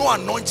there is no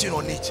anointing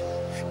on it.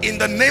 In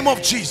the name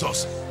of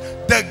Jesus,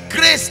 the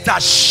grace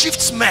that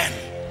shifts men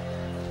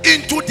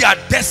into their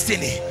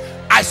destiny,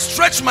 I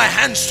stretch my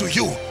hands to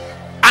you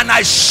and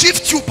I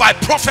shift you by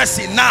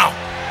prophecy now,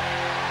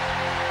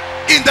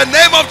 in the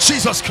name of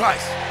Jesus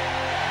Christ.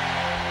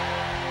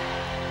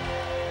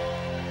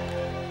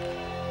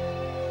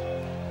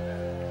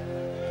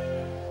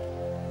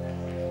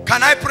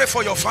 Can I pray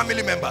for your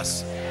family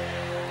members?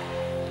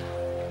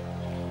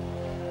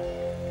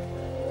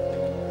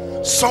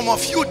 Some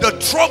of you, the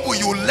trouble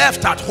you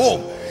left at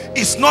home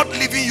is not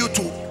leaving you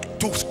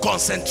to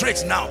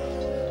concentrate now.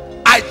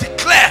 I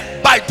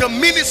declare by the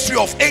ministry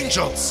of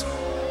angels,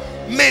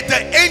 may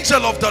the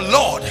angel of the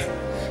Lord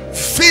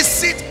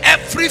visit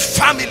every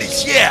family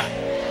here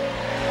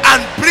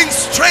and bring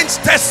strange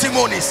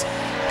testimonies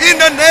in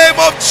the name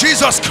of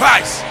Jesus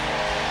Christ.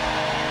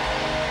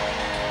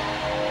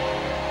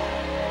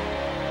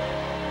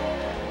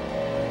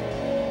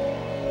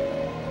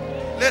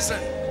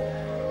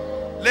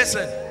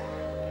 Listen,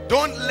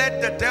 don't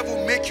let the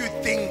devil make you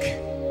think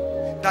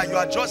that you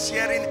are just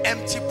hearing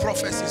empty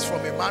prophecies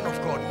from a man of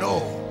God.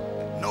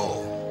 No,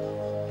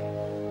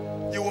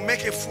 you will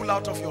make a fool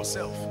out of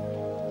yourself.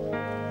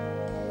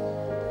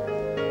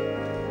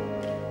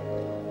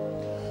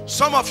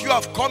 Some of you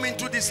have come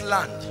into this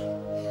land.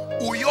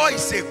 Uyo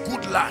is a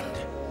good land.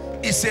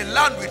 It's a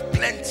land with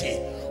plenty,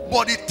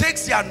 but it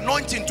takes the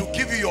anointing to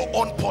give you your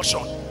own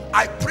portion.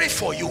 I pray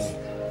for you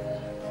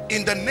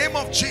in the name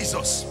of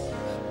Jesus.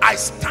 I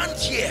stand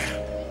here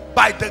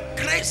by the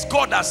grace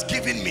God has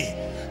given me.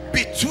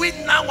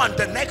 Between now and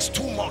the next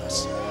 2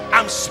 months,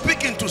 I'm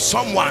speaking to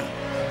someone.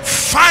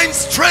 Find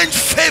strange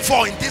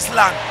favor in this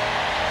land.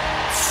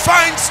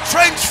 Find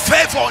strange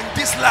favor in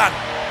this land.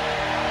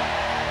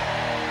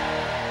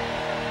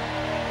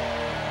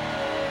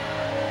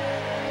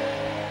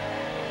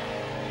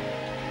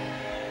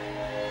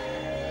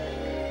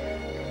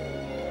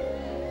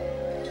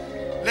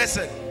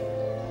 Listen,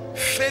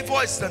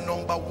 favor is the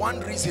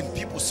 #1 reason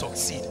people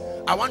succeed.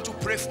 I want to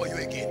pray for you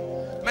again.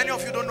 Many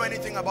of you don't know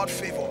anything about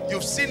favor.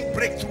 You've seen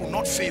breakthrough,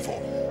 not favor.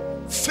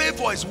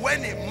 Favor is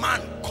when a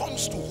man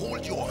comes to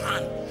hold your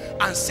hand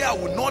and say, I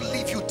will not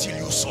leave you till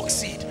you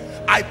succeed.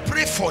 I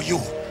pray for you,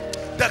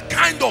 the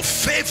kind of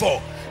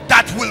favor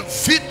that will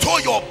veto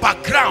your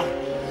background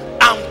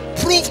and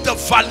prove the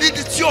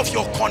validity of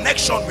your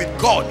connection with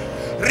God.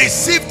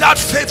 Receive that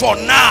favor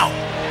now.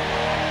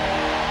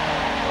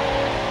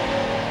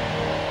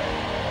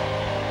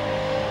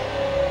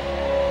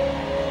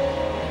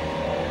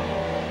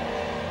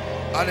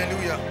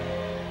 Hallelujah.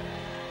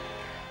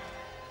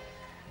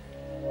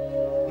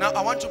 Now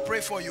I want to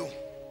pray for you.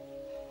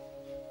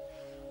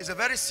 It's a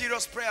very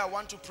serious prayer I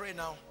want to pray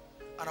now,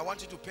 and I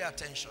want you to pay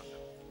attention.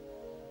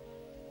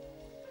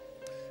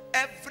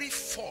 Every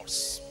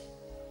force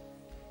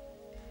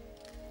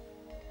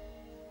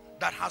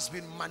that has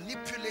been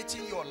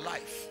manipulating your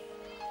life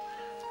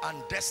and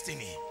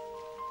destiny.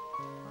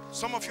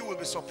 Some of you will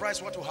be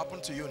surprised what will happen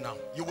to you now.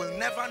 You will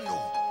never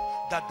know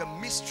that the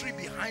mystery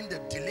behind the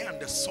delay and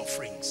the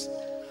sufferings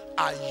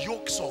are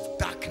yokes of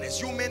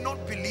darkness. You may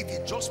not believe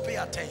it, just pay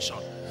attention.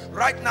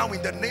 Right now,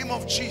 in the name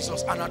of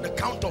Jesus, and at the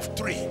count of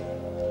 3,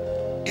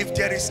 if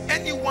there is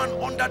anyone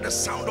under the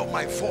sound of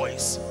my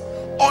voice,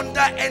 under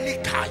any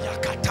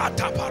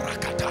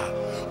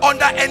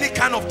under any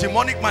kind of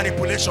demonic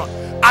manipulation,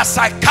 as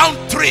I count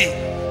 3,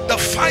 the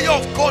fire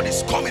of God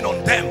is coming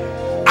on them.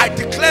 I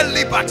declare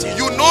liberty.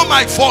 You know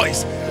my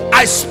voice.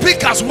 I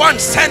speak as one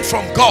sent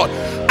from God.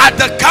 At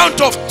the count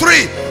of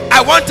 3,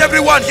 I want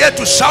everyone here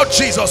to shout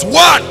Jesus. 1,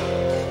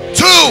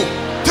 2,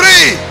 3.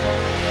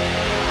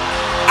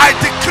 I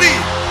decree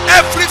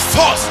every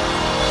force,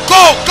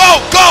 go,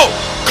 go, go,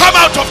 come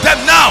out of them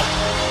now.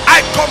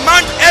 I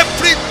command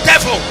every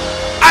devil,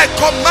 I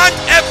command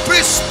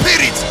every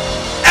spirit,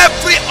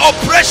 every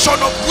oppression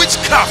of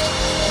witchcraft,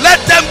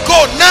 let them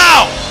go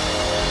now.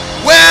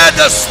 Where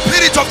the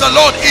Spirit of the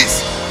Lord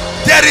is,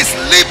 there is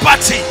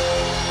liberty.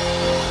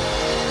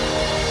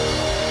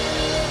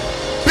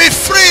 Be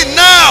free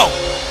now.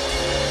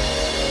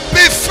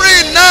 Be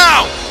free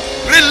now.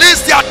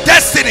 Release their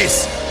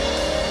destinies.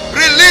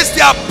 Release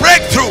their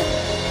breakthrough.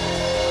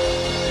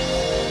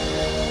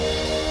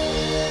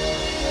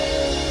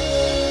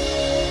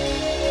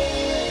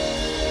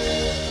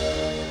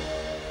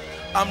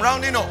 I'm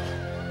rounding up.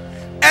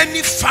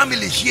 Any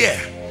family here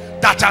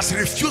that has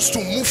refused to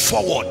move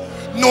forward,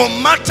 no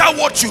matter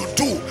what you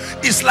do,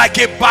 it's like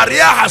a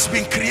barrier has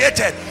been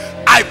created.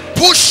 I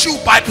push you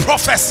by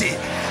prophecy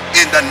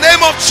in the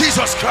name of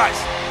Jesus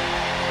Christ.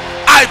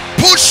 I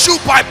push you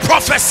by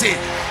prophecy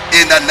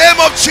in the name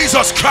of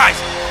Jesus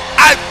Christ.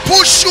 I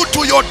push you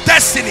to your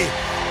destiny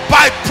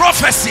by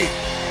prophecy.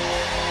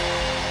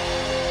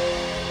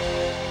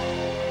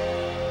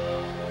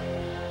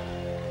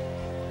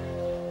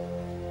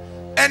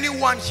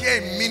 Anyone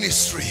here in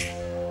ministry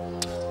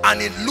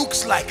and it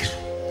looks like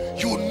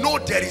you know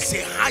there is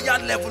a higher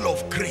level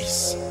of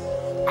grace,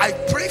 I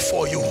pray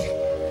for you.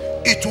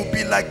 It will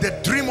be like the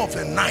dream of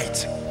the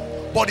night,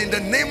 but in the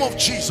name of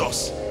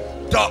Jesus,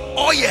 the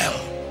oil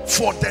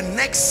for the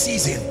next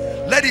season,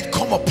 let it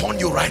come upon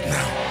you right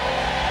now.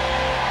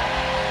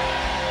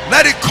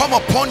 Let it come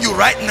upon you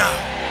right now.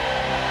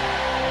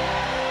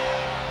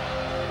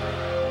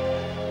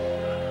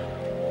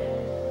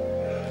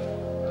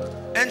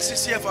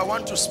 NCCF, I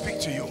want to speak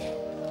to you.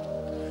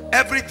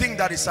 Everything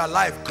that is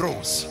alive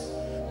grows.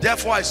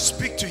 Therefore, I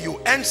speak to you.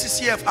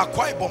 NCCF,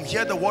 Akwa Ibom,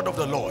 hear the word of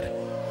the Lord.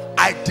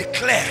 I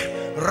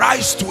declare,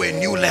 rise to a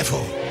new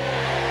level.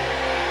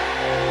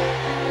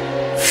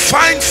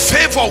 Find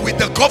favor with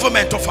the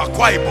government of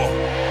Akwa Ibom.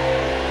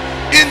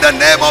 In the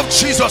name of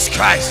Jesus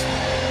Christ.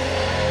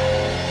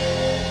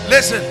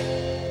 Listen,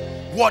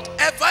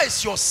 whatever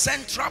is your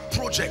central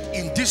project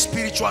in this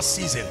spiritual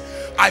season,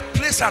 I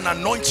place an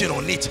anointing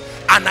on it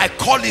and I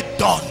call it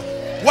done.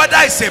 Whether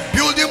it's a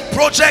building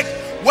project,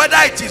 whether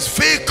it is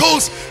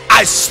vehicles,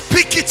 I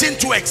speak it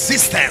into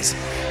existence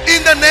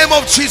in the name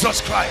of Jesus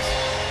Christ.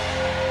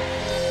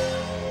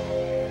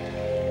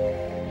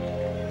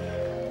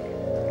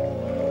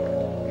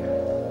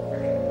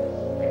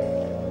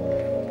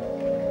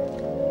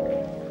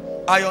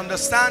 I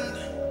understand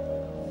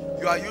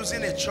you are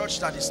using a church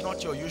that is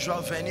not your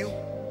usual venue,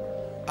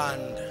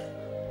 and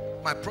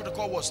my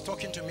protocol was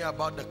talking to me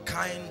about the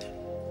kind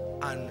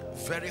and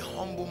very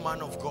humble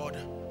man of God.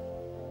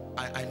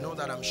 I know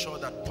that I'm sure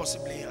that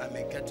possibly I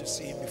may get to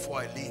see him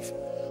before I leave,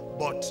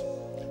 but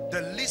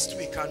the least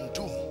we can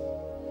do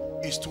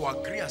is to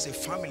agree as a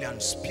family and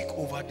speak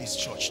over this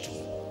church too.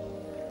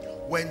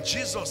 When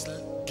Jesus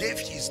gave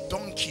his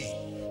donkey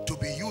to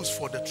be used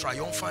for the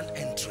triumphant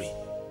entry,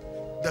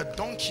 the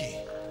donkey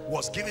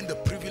was given the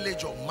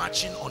privilege of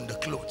marching on the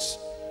clothes.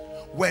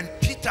 When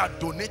Peter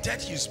donated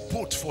his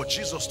boat for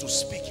Jesus to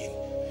speak in,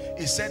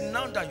 he said,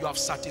 now that you have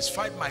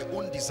satisfied my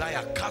own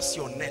desire, cast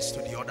your nets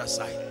to the other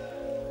side.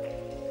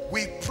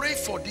 We pray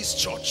for this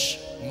church.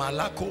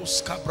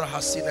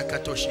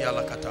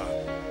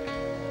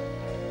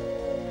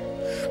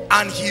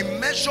 And he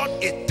measured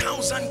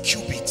 1,000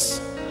 cubits,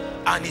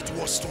 and it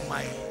was to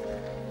my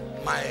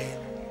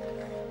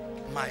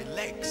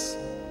legs,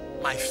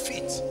 my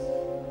feet.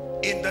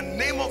 In the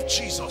name of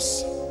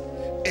Jesus,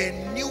 a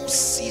new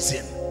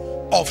season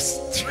of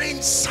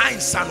strange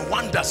signs and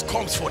wonders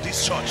comes for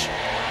this church.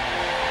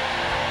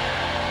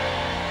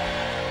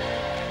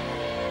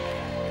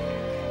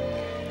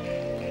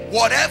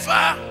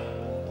 Whatever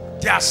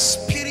their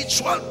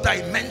spiritual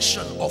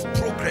dimension of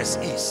progress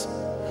is,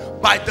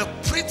 by the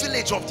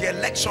privilege of the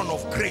election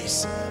of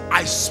grace,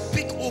 I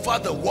speak over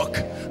the work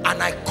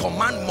and I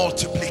command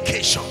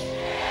multiplication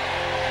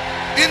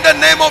in the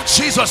name of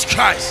Jesus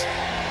Christ.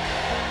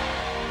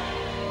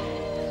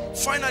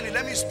 Finally,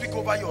 let me speak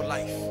over your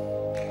life.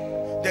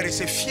 There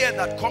is a fear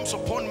that comes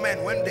upon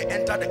men when they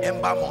enter the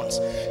ember months.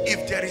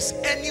 If there is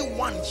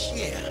anyone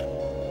here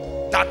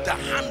that the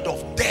hand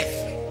of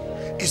death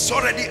is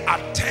already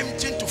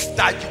attempting to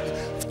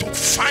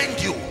find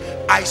you,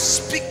 I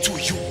speak to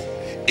you.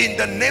 In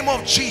the name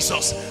of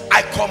Jesus,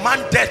 I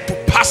command death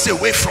to pass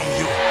away from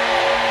you.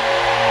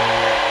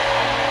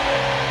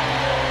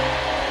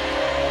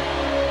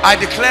 I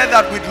declare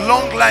that with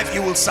long life, he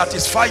will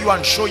satisfy you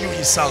and show you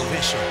his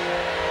salvation.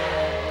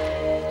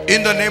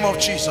 In the name of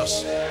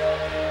Jesus.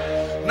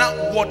 Now,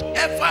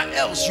 whatever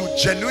else you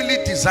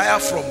genuinely desire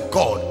from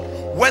God,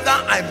 whether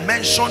I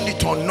mention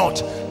it or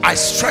not, I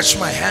stretch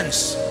my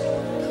hands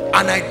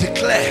and I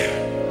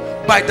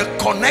declare, by the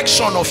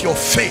connection of your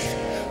faith,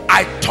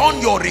 I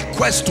turn your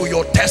request to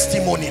your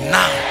testimony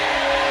now.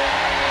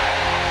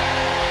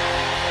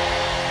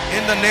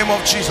 In the name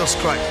of Jesus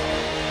Christ.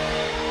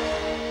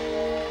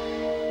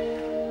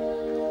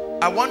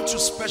 I want to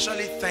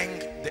specially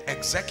thank the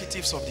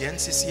executives of the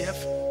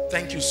NCCF.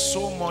 Thank you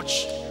so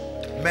much,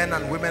 men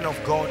and women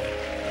of God.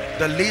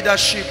 The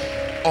leadership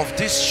of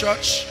this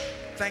church,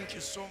 thank you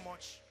so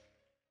much.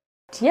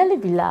 Dearly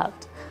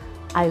beloved,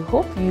 I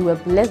hope you were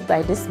blessed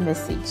by this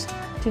message.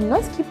 Do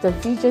not keep the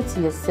video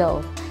to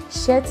yourself.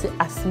 Share to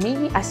as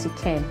many as you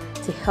can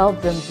to help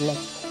them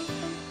bless.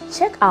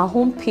 Check our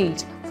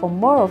homepage for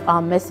more of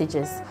our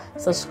messages.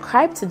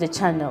 Subscribe to the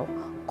channel,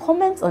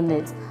 comment on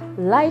it,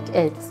 like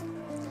it.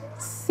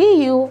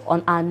 See you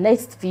on our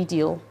next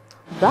video.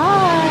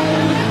 Bye.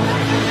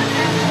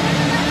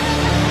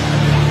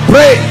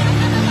 Pray,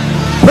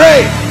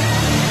 pray,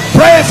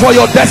 pray for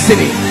your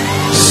destiny.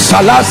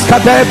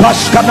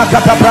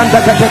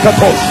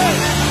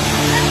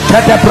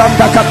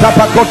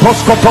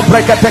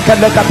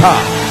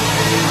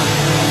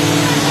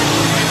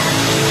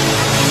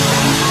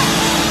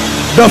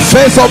 The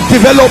phase of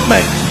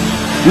development.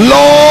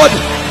 Lord,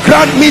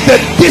 grant me the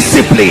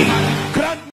discipline